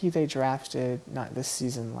the rookie they drafted, not this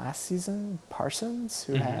season, last season, Parsons,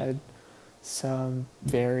 who had some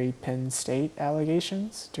very Penn State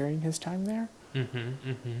allegations during his time there.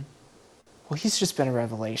 Well, he's just been a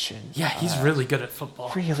revelation. Yeah, he's really good at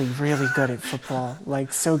football. Really, really good at football.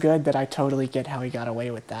 Like, so good that I totally get how he got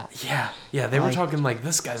away with that. Yeah, they were Like- talking like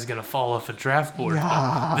this guy's gonna fall off a draft board.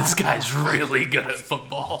 Yeah. This guy's really good at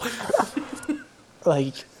football.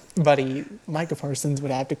 Like, buddy, Micah Parsons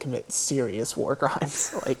would have to commit serious war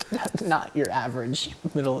crimes. Like, not your average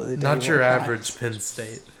middle of the day. Not your war crimes. average Penn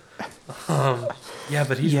State. Yeah,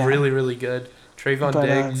 but he's Yeah. really, really good. Trayvon But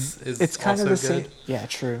Diggs is it's kind also of the good. same. Yeah,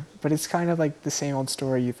 true. But it's kind of like the same old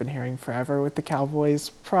story you've been hearing forever with the Cowboys.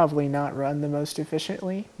 Probably not run the most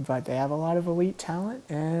efficiently, but they have a lot of elite talent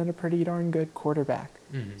and a pretty darn good quarterback.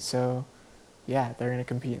 So, yeah, they're going to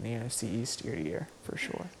compete in the NFC East year to year for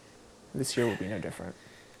sure. This year will be no different.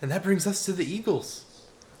 And that brings us to the Eagles.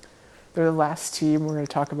 They're the last team we're going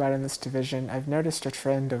to talk about in this division. I've noticed a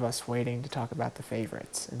trend of us waiting to talk about the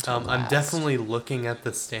favorites until I'm last. definitely looking at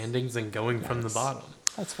the standings and going from the Nice. bottom.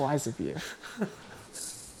 That's wise of you.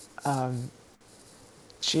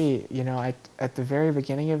 Gee, you know, at the very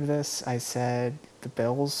beginning of this, I said the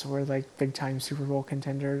Bills were like big-time Super Bowl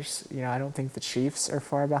contenders. You know, I don't think the Chiefs are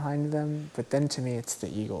far behind them. But then to me, it's the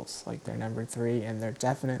Eagles. Like, they're number 3, and they're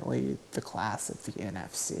definitely the class of the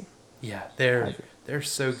NFC. Yeah, they're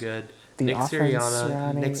so good. The Nick offense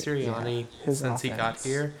Sirianni, yeah, his since he got offense.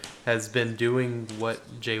 here, has been doing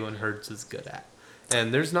what Jalen Hurts is good at.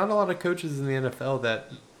 And there's not a lot of coaches in the NFL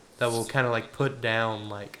that will kind of like put down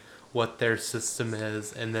like what their system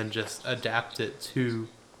is and then just adapt it to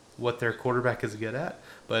what their quarterback is good at.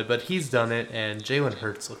 But he's done it, and Jalen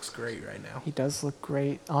Hurts looks great right now. He does look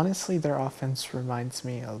great. Honestly, their offense reminds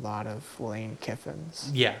me a lot of Lane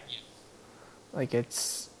Kiffin's. Yeah, Like,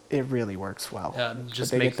 it really works well.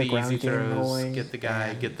 just But they make get the ground easy game throws, rolling, get the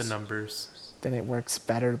guy, get the and numbers. then it works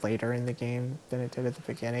better later in the game than it did at the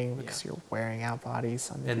beginning because Yeah. you're wearing out bodies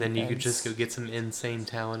on the And then you could defense. just go get some insane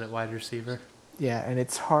talent at wide receiver. Yeah, and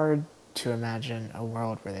it's hard to imagine a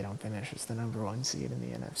world where they don't finish as the number one seed in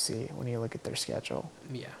the NFC when you look at their schedule.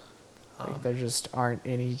 Yeah. Like Um, there just aren't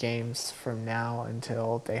any games from now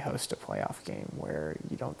until they host a playoff game where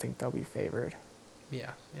you don't think they'll be favored.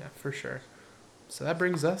 yeah, yeah, for sure. So that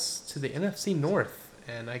brings us to the NFC North,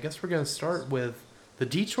 and I guess we're going to start with the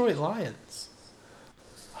Detroit Lions.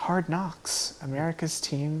 Hard Knocks, America's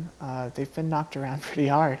team. They've been knocked around pretty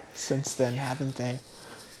hard since then, haven't they?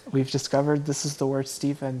 We've discovered this is the worst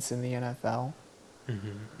defense in the NFL.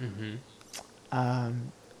 Mm-hmm.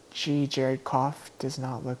 Mm-hmm. Jared Goff does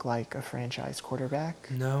not look like a franchise quarterback.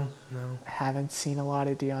 No, no, Haven't seen a lot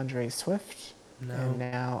of DeAndre Swift, and no.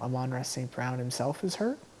 now Amon-Ra St. Brown himself is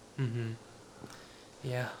hurt. Mm-hmm.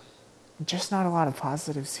 Yeah. Just not a lot of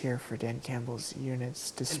positives here for Dan Campbell's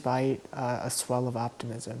units, despite a swell of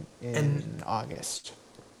optimism And in August.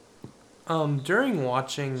 during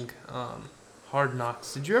watching Hard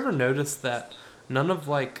Knocks, did you ever notice that none of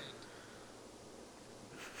like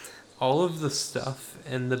all of the stuff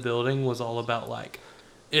in the building was all about like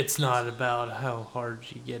it's not about how hard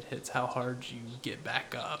you get hits, how hard you get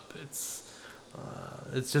back up. It's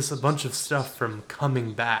just a bunch of stuff from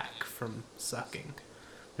coming back from sucking.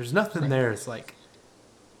 There's nothing Right. there. It's like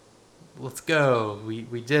let's go.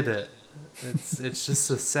 We did it. It's just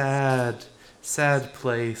a sad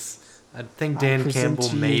place. I think I Dan present Campbell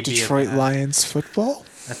to may you be a Detroit bad. Lions football.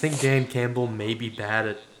 I think Dan Campbell may be bad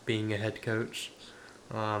at being a head coach.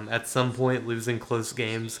 At some point, losing close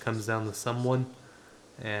games comes down to someone,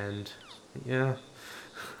 and yeah,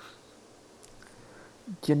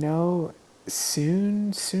 You know,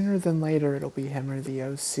 sooner than later, it'll be him or the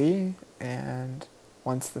OC, and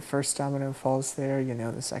once the first domino falls there, you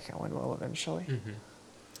know the second one will eventually. hmm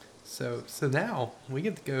so now we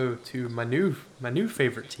get to go to my new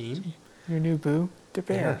favorite team. Your new boo, the Yeah,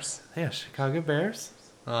 Bears. yeah, Chicago Bears.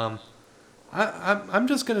 I'm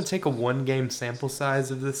just gonna take a 1 game sample size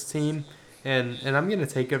of this team, and I'm gonna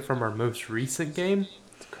take it from our most recent game.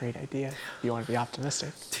 It's a great idea. If you want to be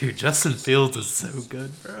optimistic. Dude, Justin Fields is so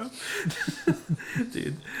good, bro.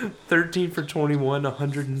 Dude, 13 for 21,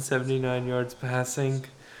 179 yards passing,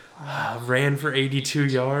 ran for 82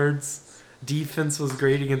 yards. Defense was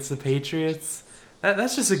great against the Patriots.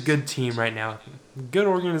 That's just a good team right now. Good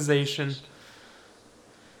organization.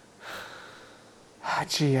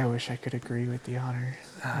 Gee, I wish I could agree with the honor.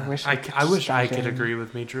 I wish I could I wish I jump could in agree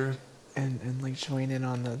with me, Drew. and like join in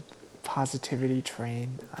on the positivity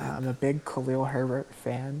train. I'm a big Khalil Herbert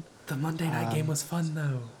fan. The Monday night game was fun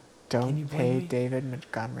though. Can you Don't blame pay me? David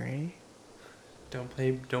Montgomery, Don't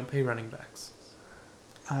pay running backs.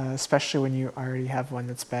 especially when you already have one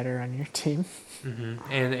that's better on your team.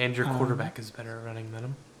 And your quarterback is better at running than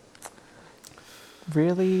him.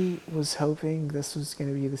 Really was hoping this was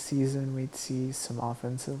going to be the season we'd see some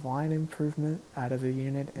offensive line improvement out of the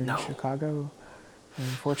unit in No. Chicago.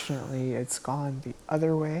 Unfortunately, it's gone the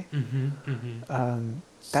other way.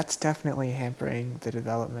 That's definitely hampering the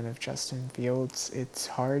development of Justin Fields. It's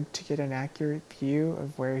hard to get an accurate view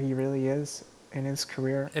of where he really is in his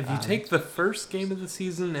career. If you take the first game of the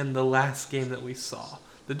season and the last game that we saw,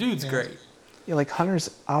 the dude's Yeah. great. Yeah, like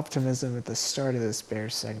Hunter's optimism at the start of this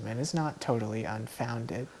Bears segment is not totally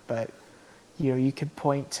unfounded, but you could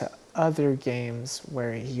point to other games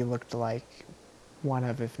where he looked like one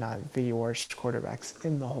of, if not the worst quarterbacks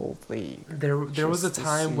in the whole league. There was a just this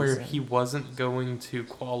time where season. he wasn't going to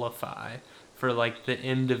qualify for like the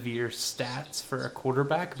end of year stats for a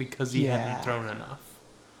quarterback because he Yeah. hadn't thrown enough.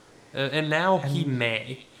 And now he And-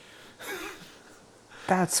 may.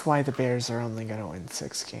 That's why the Bears are only going to win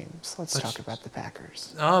 6 games. Let's But- talk about the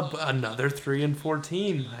Packers. Another 3-4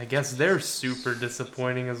 team. I guess they're super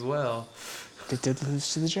disappointing as well. They did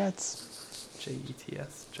lose to the Jets.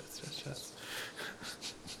 Jets, Jets.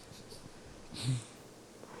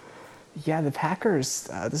 Yeah, the Packers,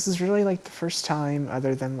 this is really like the first time,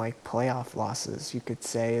 other than like playoff losses, you could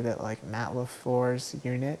say that like Matt LaFleur's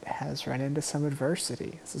unit has run into some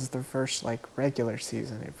adversity. This is their first like regular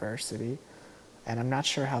season adversity. And I'm not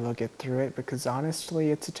sure how they'll get through it because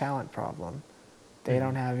honestly, it's a talent problem. They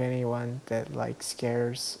don't have anyone that like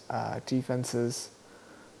scares defenses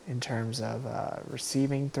in terms of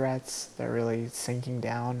receiving threats. They're really sinking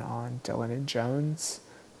down on Dillon and Jones.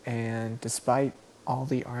 And despite all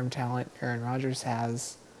the arm talent Aaron Rodgers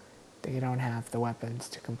has, they don't have the weapons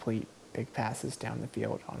to complete big passes down the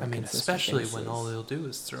field on a I mean, consistent especially basis. when all they'll do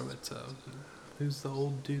is throw it to who's the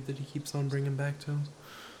old dude that he keeps on bringing back to him?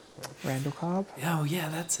 Randall Cobb. Oh yeah,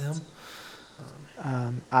 that's him.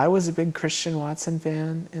 I was a big Christian Watson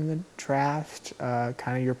fan in the draft.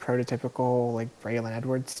 Kind of your prototypical like Braylon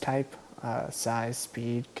Edwards type. Size,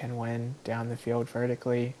 speed, can win down the field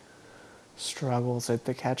vertically. struggles at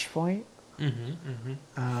the catch point. Mm-hmm.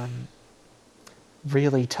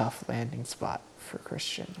 Really tough landing spot for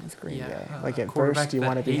Christian with Green Yeah, Bay. Like at quarterback first you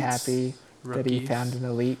that want to be hates happy that he found rookies. an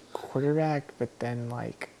elite quarterback, but then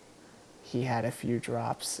like he had a few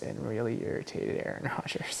drops and really irritated Aaron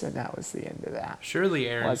Rodgers, and that was the end of that, Surely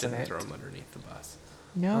Aaron wasn't didn't throw it? him underneath the bus.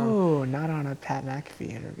 Um, No, not on a Pat McAfee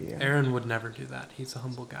interview. Aaron would never do that. He's a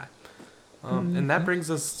humble guy. And that brings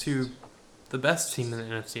us to the best team in the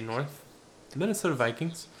NFC North, the Minnesota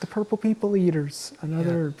Vikings. The Purple People Eaters, Yeah.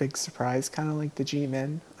 another big surprise, kind of like the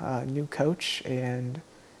G-Men, new coach and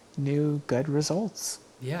new good results.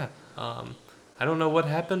 Yeah. I don't know what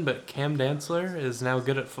happened, but Cam Dantzler is now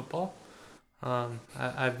good at football.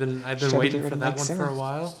 I've been Should we waiting get rid for of that Mike one for Zimmer? a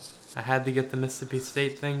while. I had to get the Mississippi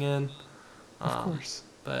State thing in. Of Um, course.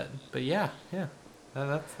 but yeah.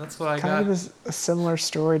 That's what I Kind got. of a similar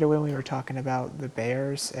story to when we were talking about the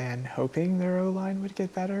Bears and hoping their O-line would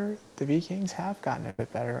get better. The Vikings have gotten a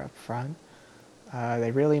bit better up front.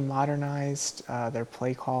 They really modernized their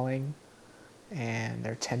play calling and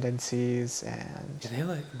their tendencies and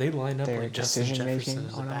Yeah, they line up their like Justin decision Jefferson making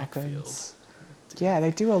in the on backfield. offense. Yeah,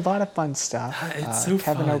 they do a lot of fun stuff. It's so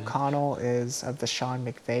Kevin fun. O'Connell is of the Sean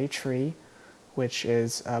McVay tree, which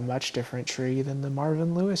is a much different tree than the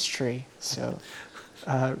Marvin Lewis tree. So,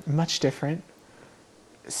 much different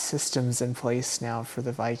systems in place now for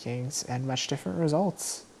the Vikings and much different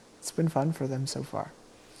results. It's been fun for them so far.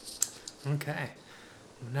 Okay.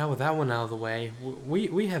 Now with that one out of the way,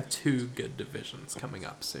 we have two good divisions coming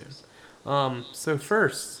up soon. So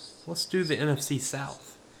first, let's do the NFC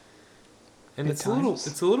South. And Good times.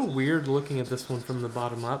 it's a little weird looking at this one from the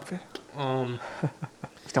bottom up. Um,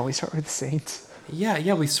 Don't we start with the Saints?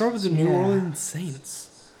 yeah, we start with the New Yeah. Orleans Saints.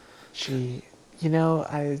 Gee, you know,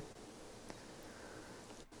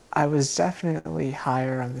 I was definitely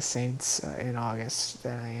higher on the Saints in August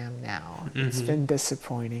than I am now. It's Mm-hmm. been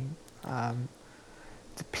disappointing.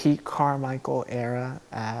 The Pete Carmichael era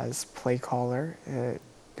as play caller it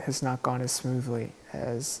has not gone as smoothly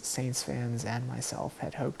as Saints fans and myself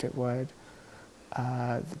had hoped it would.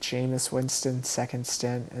 The Jameis Winston second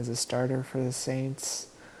stint as a starter for the Saints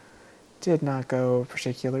did not go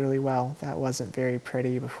particularly well. That wasn't very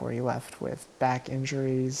pretty before he left with back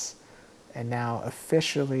injuries. And now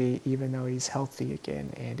officially, even though he's healthy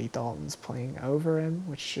again, Andy Dalton's playing over him,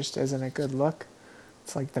 which just isn't a good look.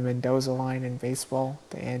 It's like the Mendoza line in baseball,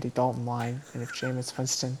 the Andy Dalton line, and if Jameis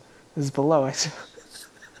Winston is below it,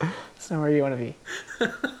 it's not where you want to be.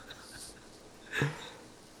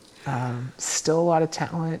 Still a lot of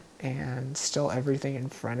talent and still everything in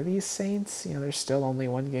front of these Saints. You know, they're still only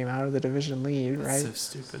one game out of the division lead, That's right? so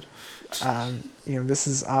stupid. You know, this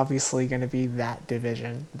is obviously going to be that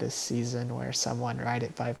division this season where someone right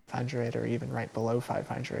at 500 or even right below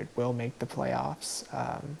 500 will make the playoffs.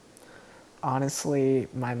 Honestly,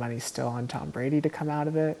 my money's still on Tom Brady to come out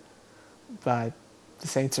of it, but the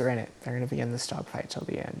Saints are in it. They're going to be in this dogfight till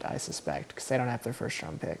the end, I suspect, because they don't have their first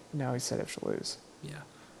round pick. No incentive to lose. Yeah.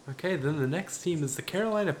 Okay, then the next team is the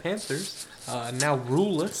Carolina Panthers, now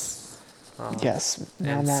ruleless. Yes,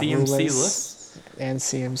 now And Matt CMC Rulis less. and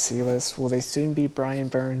CMC less. Will they soon be Brian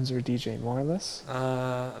Burns or DJ Moorless?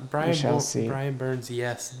 We shall see. Brian Burns,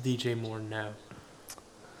 yes. DJ Moore, no.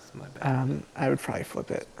 That's my bad. I would probably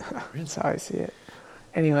flip it. That's how I see it.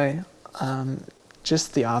 Anyway,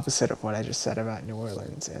 just the opposite of what I just said about New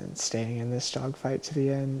Orleans and staying in this dogfight to the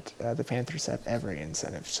end. The Panthers have every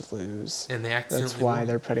incentive to lose. And they That's accidentally why won.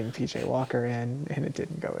 they're putting PJ Walker in, and it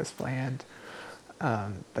didn't go as planned.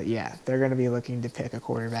 But yeah, they're going to be looking to pick a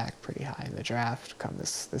quarterback pretty high in the draft come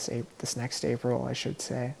this next April, I should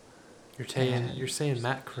say. You're saying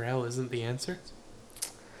Matt Corral isn't the answer?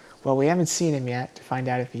 Well, we haven't seen him yet to find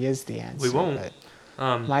out if he is the answer. We won't. But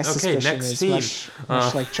my Okay, suspicion next is team.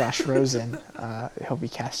 much like Josh Rosen, he'll be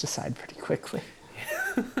cast aside pretty quickly.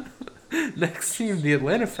 Next team, the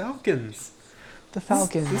Atlanta Falcons. The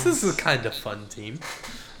Falcons. This is a kind of fun team.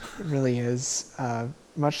 It really is.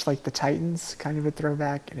 Much like the Titans, kind of a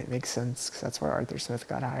throwback, and it makes sense because that's where Arthur Smith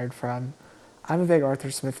got hired from. I'm a big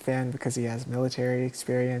Arthur Smith fan because he has military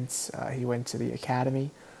experience. He went to the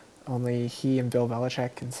academy. Only he and Bill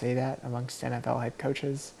Belichick can say that amongst NFL head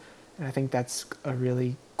coaches. And I think that's a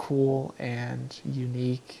really cool and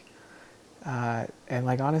unique. And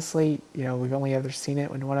like honestly, you know, we've only ever seen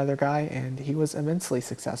it with one other guy, and he was immensely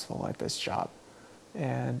successful at this job.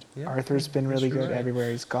 And Yeah, Arthur's been yes, really you're good right.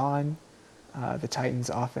 everywhere he's gone. The Titans'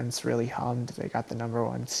 offense really hummed. They got the number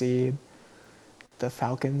one seed. The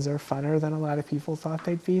Falcons are funner than a lot of people thought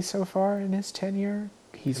they'd be so far in his tenure.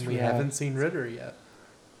 He's And we haven't seen Ritter yet.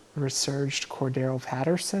 resurged Cordero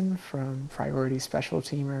Patterson from priority special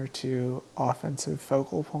teamer to offensive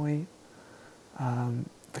focal point.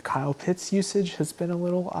 The Kyle Pitts usage has been a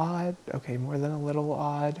little odd. Okay, more than a little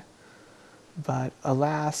odd. But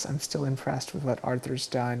alas, I'm still impressed with what Arthur's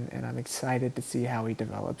done, and I'm excited to see how he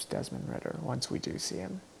develops Desmond Ritter once we do see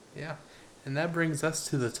him. Yeah. And that brings us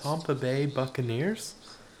to the Tampa Bay Buccaneers.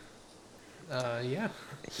 Yeah.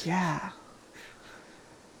 Yeah.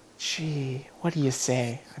 Gee, what do you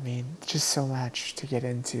say? I mean, just so much to get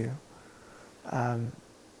into.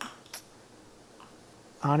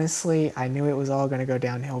 Honestly, I knew it was all going to go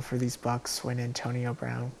downhill for these Bucks when Antonio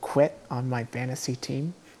Brown quit on my fantasy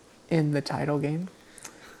team in the title game.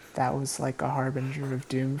 That was like a harbinger of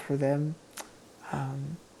doom for them.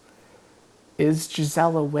 Is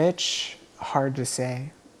Giselle a witch? Hard to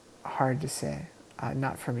say. Hard to say.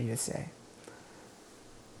 Not for me to say.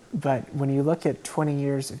 But when you look at 20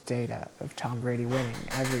 years of data of Tom Brady winning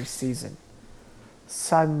every season,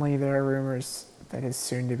 suddenly there are rumors that his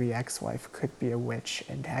soon-to-be ex-wife could be a witch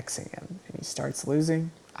and hexing him, and he starts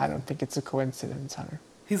losing. I don't think it's a coincidence, Hunter.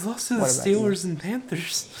 He's lost to the What about you? Steelers and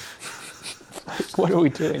Panthers. What are we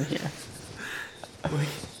doing here?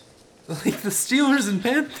 Like the Steelers and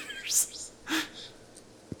Panthers.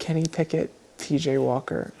 Kenny Pickett, T.J.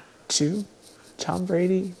 Walker, 2. Tom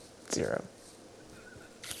Brady, 0.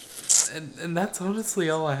 And that's honestly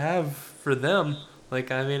all I have for them.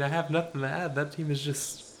 Like, I mean, I have nothing to add. That team is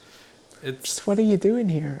just... It's... Just what are you doing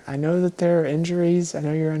here? I know that there are injuries. I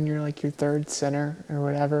know you're on your third center or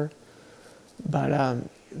whatever. But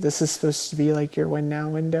this is supposed to be like your win now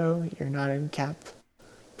window. You're not in cap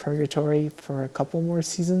purgatory for a couple more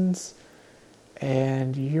seasons.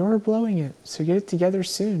 And you're blowing it. So get it together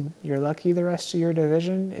soon. You're lucky the rest of your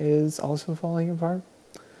division is also falling apart.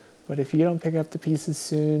 But if you don't pick up the pieces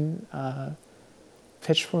soon,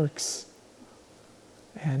 pitchforks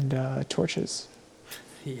and torches.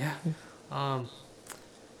 Yeah.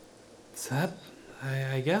 So that...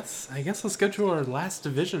 I guess let's go to our last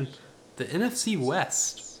division. The NFC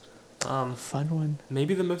West. Fun one.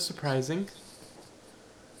 Maybe the most surprising.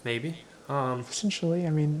 Maybe. Essentially,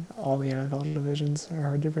 I mean, all the NFL divisions are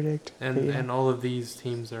hard to predict. And yeah. and all of these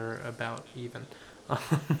teams are about even.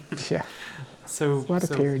 Yeah. So A lot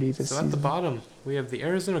of parity this so at the season. bottom we have the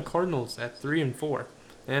Arizona Cardinals at 3-4,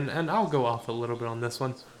 and I'll go off a little bit on this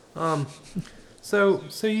one. So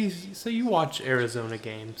you watch Arizona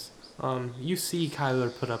games. You see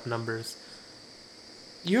Kyler put up numbers.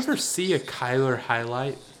 You ever see a Kyler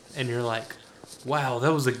highlight and you're like, wow,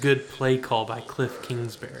 that was a good play call by Cliff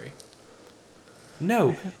Kingsbury?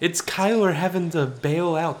 No, it's Kyler having to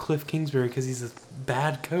bail out Cliff Kingsbury because he's a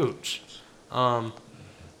bad coach. I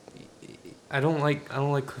don't like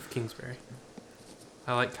Cliff Kingsbury.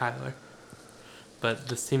 I like Kyler, but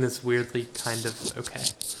this team is weirdly kind of okay.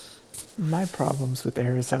 My problems with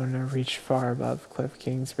Arizona reach far above Cliff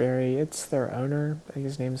Kingsbury. It's their owner. I think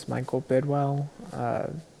his name's Michael Bidwell.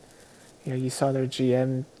 You saw their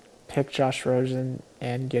GM pick Josh Rosen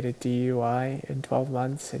and get a DUI in 12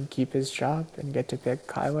 months and keep his job and get to pick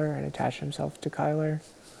Kyler and attach himself to Kyler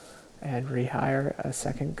and rehire a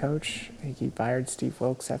second coach. He fired Steve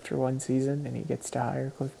Wilkes after one season and he gets to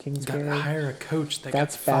hire Cliff Kingsbury. Got to hire a coach that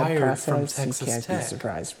That's got bad fired process. from Texas You can't Tech. be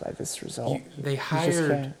surprised by this result. They You just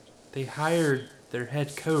hired can't. they hired their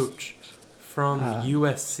head coach from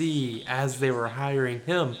USC as they were hiring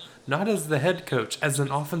him, not as the head coach, as an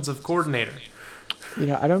offensive coordinator.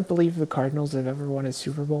 I don't believe the Cardinals have ever won a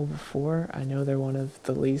Super Bowl before. I know they're one of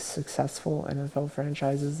the least successful NFL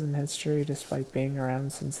franchises in history, despite being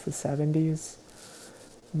around since the 70s.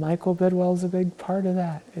 Michael Bidwell's a big part of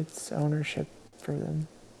that. It's ownership for them.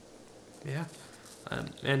 Yeah,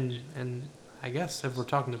 and I guess if we're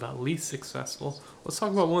talking about least successful, let's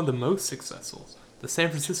talk about one of the most successful, the San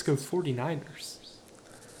Francisco 49ers.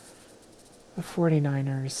 The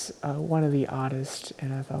 49ers, one of the oddest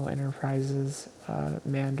NFL enterprises,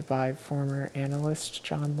 manned by former analyst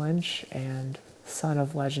John Lynch and son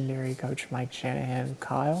of legendary coach Mike Shanahan,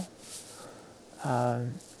 Kyle.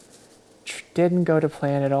 Didn't go to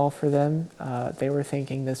plan at all for them. They were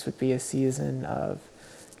thinking this would be a season of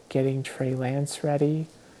getting Trey Lance ready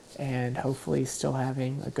and hopefully still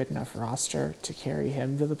having a good enough roster to carry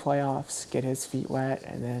him to the playoffs, get his feet wet,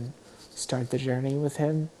 and then start the journey with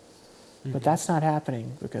him. But that's not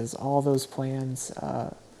happening because all those plans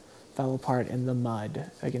fell apart in the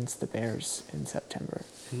mud against the Bears in September.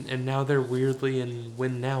 And now they're weirdly in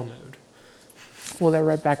win now mode. Well, they're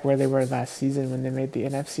right back where they were last season when they made the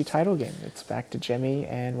NFC title game. It's back to Jimmy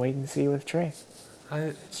and wait and see with Trey.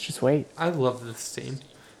 It's just wait. I love this team.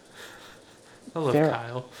 I love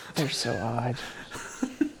Kyle. They're so odd.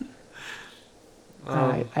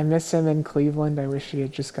 I miss him in Cleveland. I wish he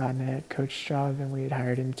had just gotten a head coach job and we had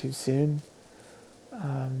hired him too soon.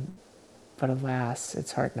 but alas,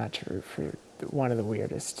 it's hard not to root for one of the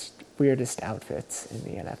weirdest outfits in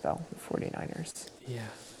the NFL, the 49ers. Yeah.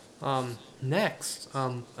 Next,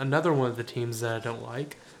 another one of the teams that I don't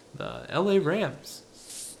like, the LA Rams.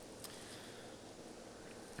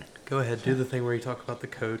 Go ahead, do the thing where you talk about the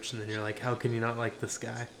coach, and then you're like, how can you not like this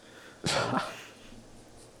guy?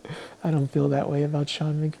 I don't feel that way about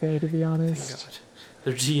Sean McVay, to be Thank honest. God.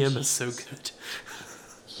 Their GM is so good.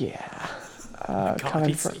 Yeah.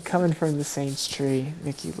 God, Coming from the Saints tree,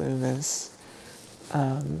 Mickey Loomis.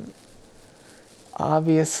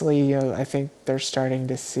 Obviously, I think they're starting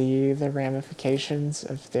to see the ramifications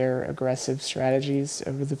of their aggressive strategies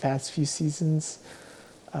over the past few seasons.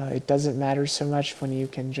 It doesn't matter so much when you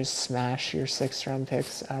can just smash your 6th-round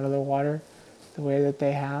picks out of the water the way that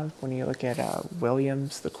they have. When you look at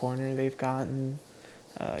Williams, the corner they've gotten,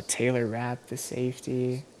 Taylor Rapp, the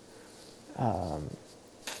safety,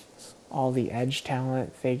 all the edge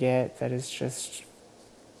talent they get that is just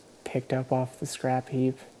picked up off the scrap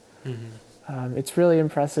heap. Mm-hmm. It's really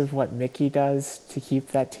impressive what Mickey does to keep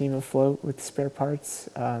that team afloat with spare parts.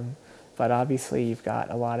 But obviously you've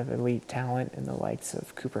got a lot of elite talent in the likes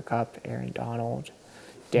of Cooper Kupp, Aaron Donald,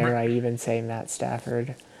 dare I even say Matt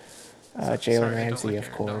Stafford, Jalen Ramsey,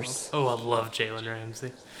 of course. Donald. Oh, I love Jalen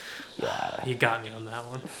Ramsey. Yeah. You got me on that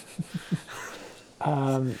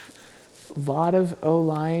one. A lot of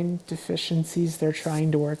O-line deficiencies they're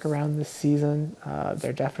trying to work around this season.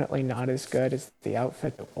 They're definitely not as good as the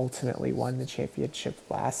outfit that ultimately won the championship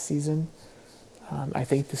last season. I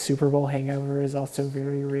think the Super Bowl hangover is also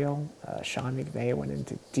very real. Sean McVay went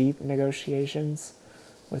into deep negotiations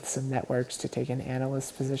with some networks to take an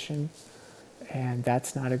analyst position, and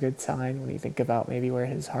that's not a good sign when you think about maybe where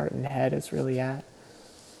his heart and head is really at.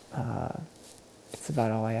 That's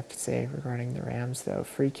about all I have to say regarding the Rams, though.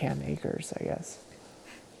 Free Cam Akers, I guess.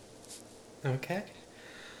 Okay.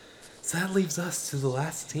 So that leaves us to the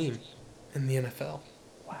last team in the NFL.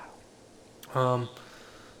 Wow.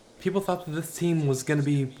 People thought that this team was going to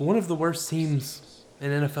be one of the worst teams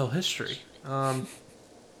in NFL history.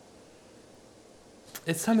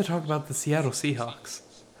 It's time to talk about the Seattle Seahawks.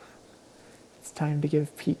 It's time to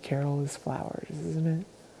give Pete Carroll his flowers, isn't it?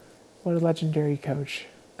 What a legendary coach.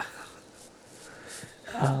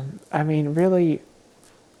 I mean, really,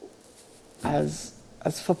 as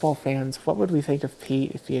football fans, what would we think of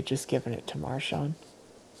Pete if he had just given it to Marshawn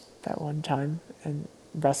that one time and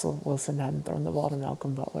Russell Wilson hadn't thrown the ball to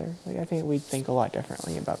Malcolm Butler? Like, I think we'd think a lot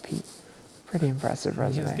differently about Pete. Pretty impressive He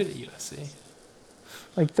was resume. good at USC.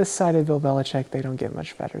 Like, this side of Bill Belichick, they don't get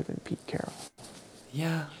much better than Pete Carroll.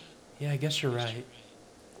 Yeah, I guess you're right.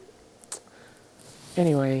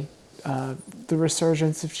 Anyway, the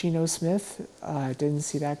resurgence of Geno Smith, didn't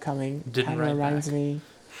see that coming. Didn't Kind of write reminds back. me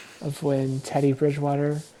of when Teddy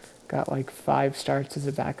Bridgewater got like 5 starts as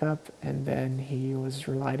a backup, and then he was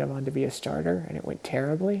relied upon to be a starter, and it went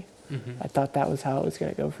terribly. Mm-hmm. I thought that was how it was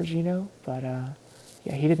going to go for Geno, but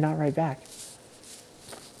yeah, he did not write back.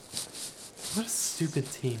 What a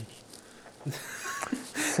stupid team.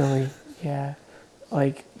 Silly, yeah.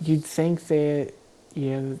 Like, you'd think that,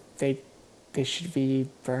 they should be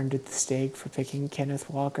burned at the stake for picking Kenneth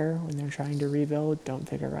Walker when they're trying to rebuild. Don't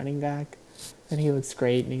pick a running back. And he looks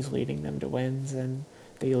great, and he's leading them to wins, and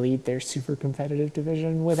they lead their super competitive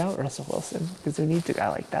division without Russell Wilson, because who needs a guy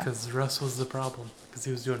like that? Because Russ was the problem. Because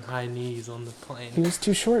he was doing high knees on the plane. He was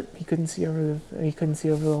too short. He couldn't see over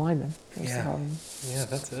the lineman. That's the problem. Yeah,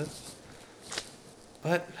 that's it.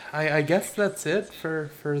 But I guess that's it for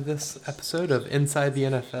this episode of Inside the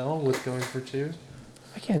NFL with Going for Two.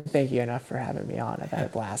 I can't thank you enough for having me on. I've had a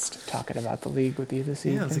blast talking about the league with you this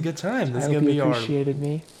evening. Yeah, it was a good time. This I is hope gonna you be appreciated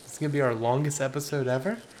me. This is gonna be our longest episode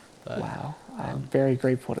ever. But, Wow. I'm very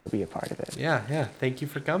grateful to be a part of it. Yeah. Thank you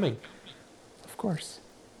for coming. Of course.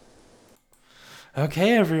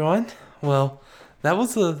 Okay, everyone. Well, that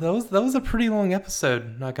was a pretty long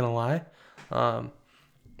episode. Not gonna lie.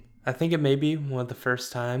 I think it may be one of the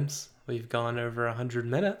first times we've gone over 100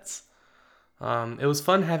 minutes. It was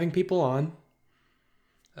fun having people on.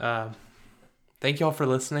 Thank y'all for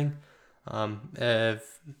listening.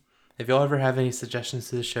 If y'all ever have any suggestions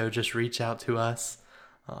to the show, just reach out to us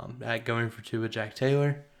at Going for Two with Jack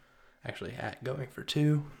Taylor. Actually, at Going for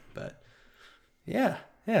Two. But yeah,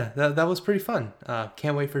 that was pretty fun.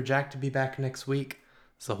 Can't wait for Jack to be back next week.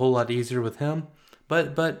 It's a whole lot easier with him.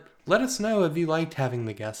 But let us know if you liked having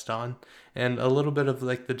the guest on and a little bit of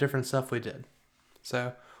like the different stuff we did.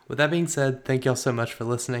 So with that being said, thank y'all so much for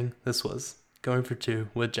listening. This was Going for Two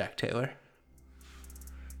with Jack Taylor.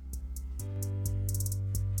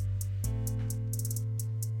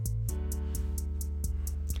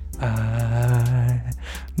 I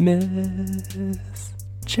miss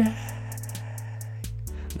Jack.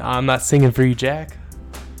 I'm not singing for you, Jack.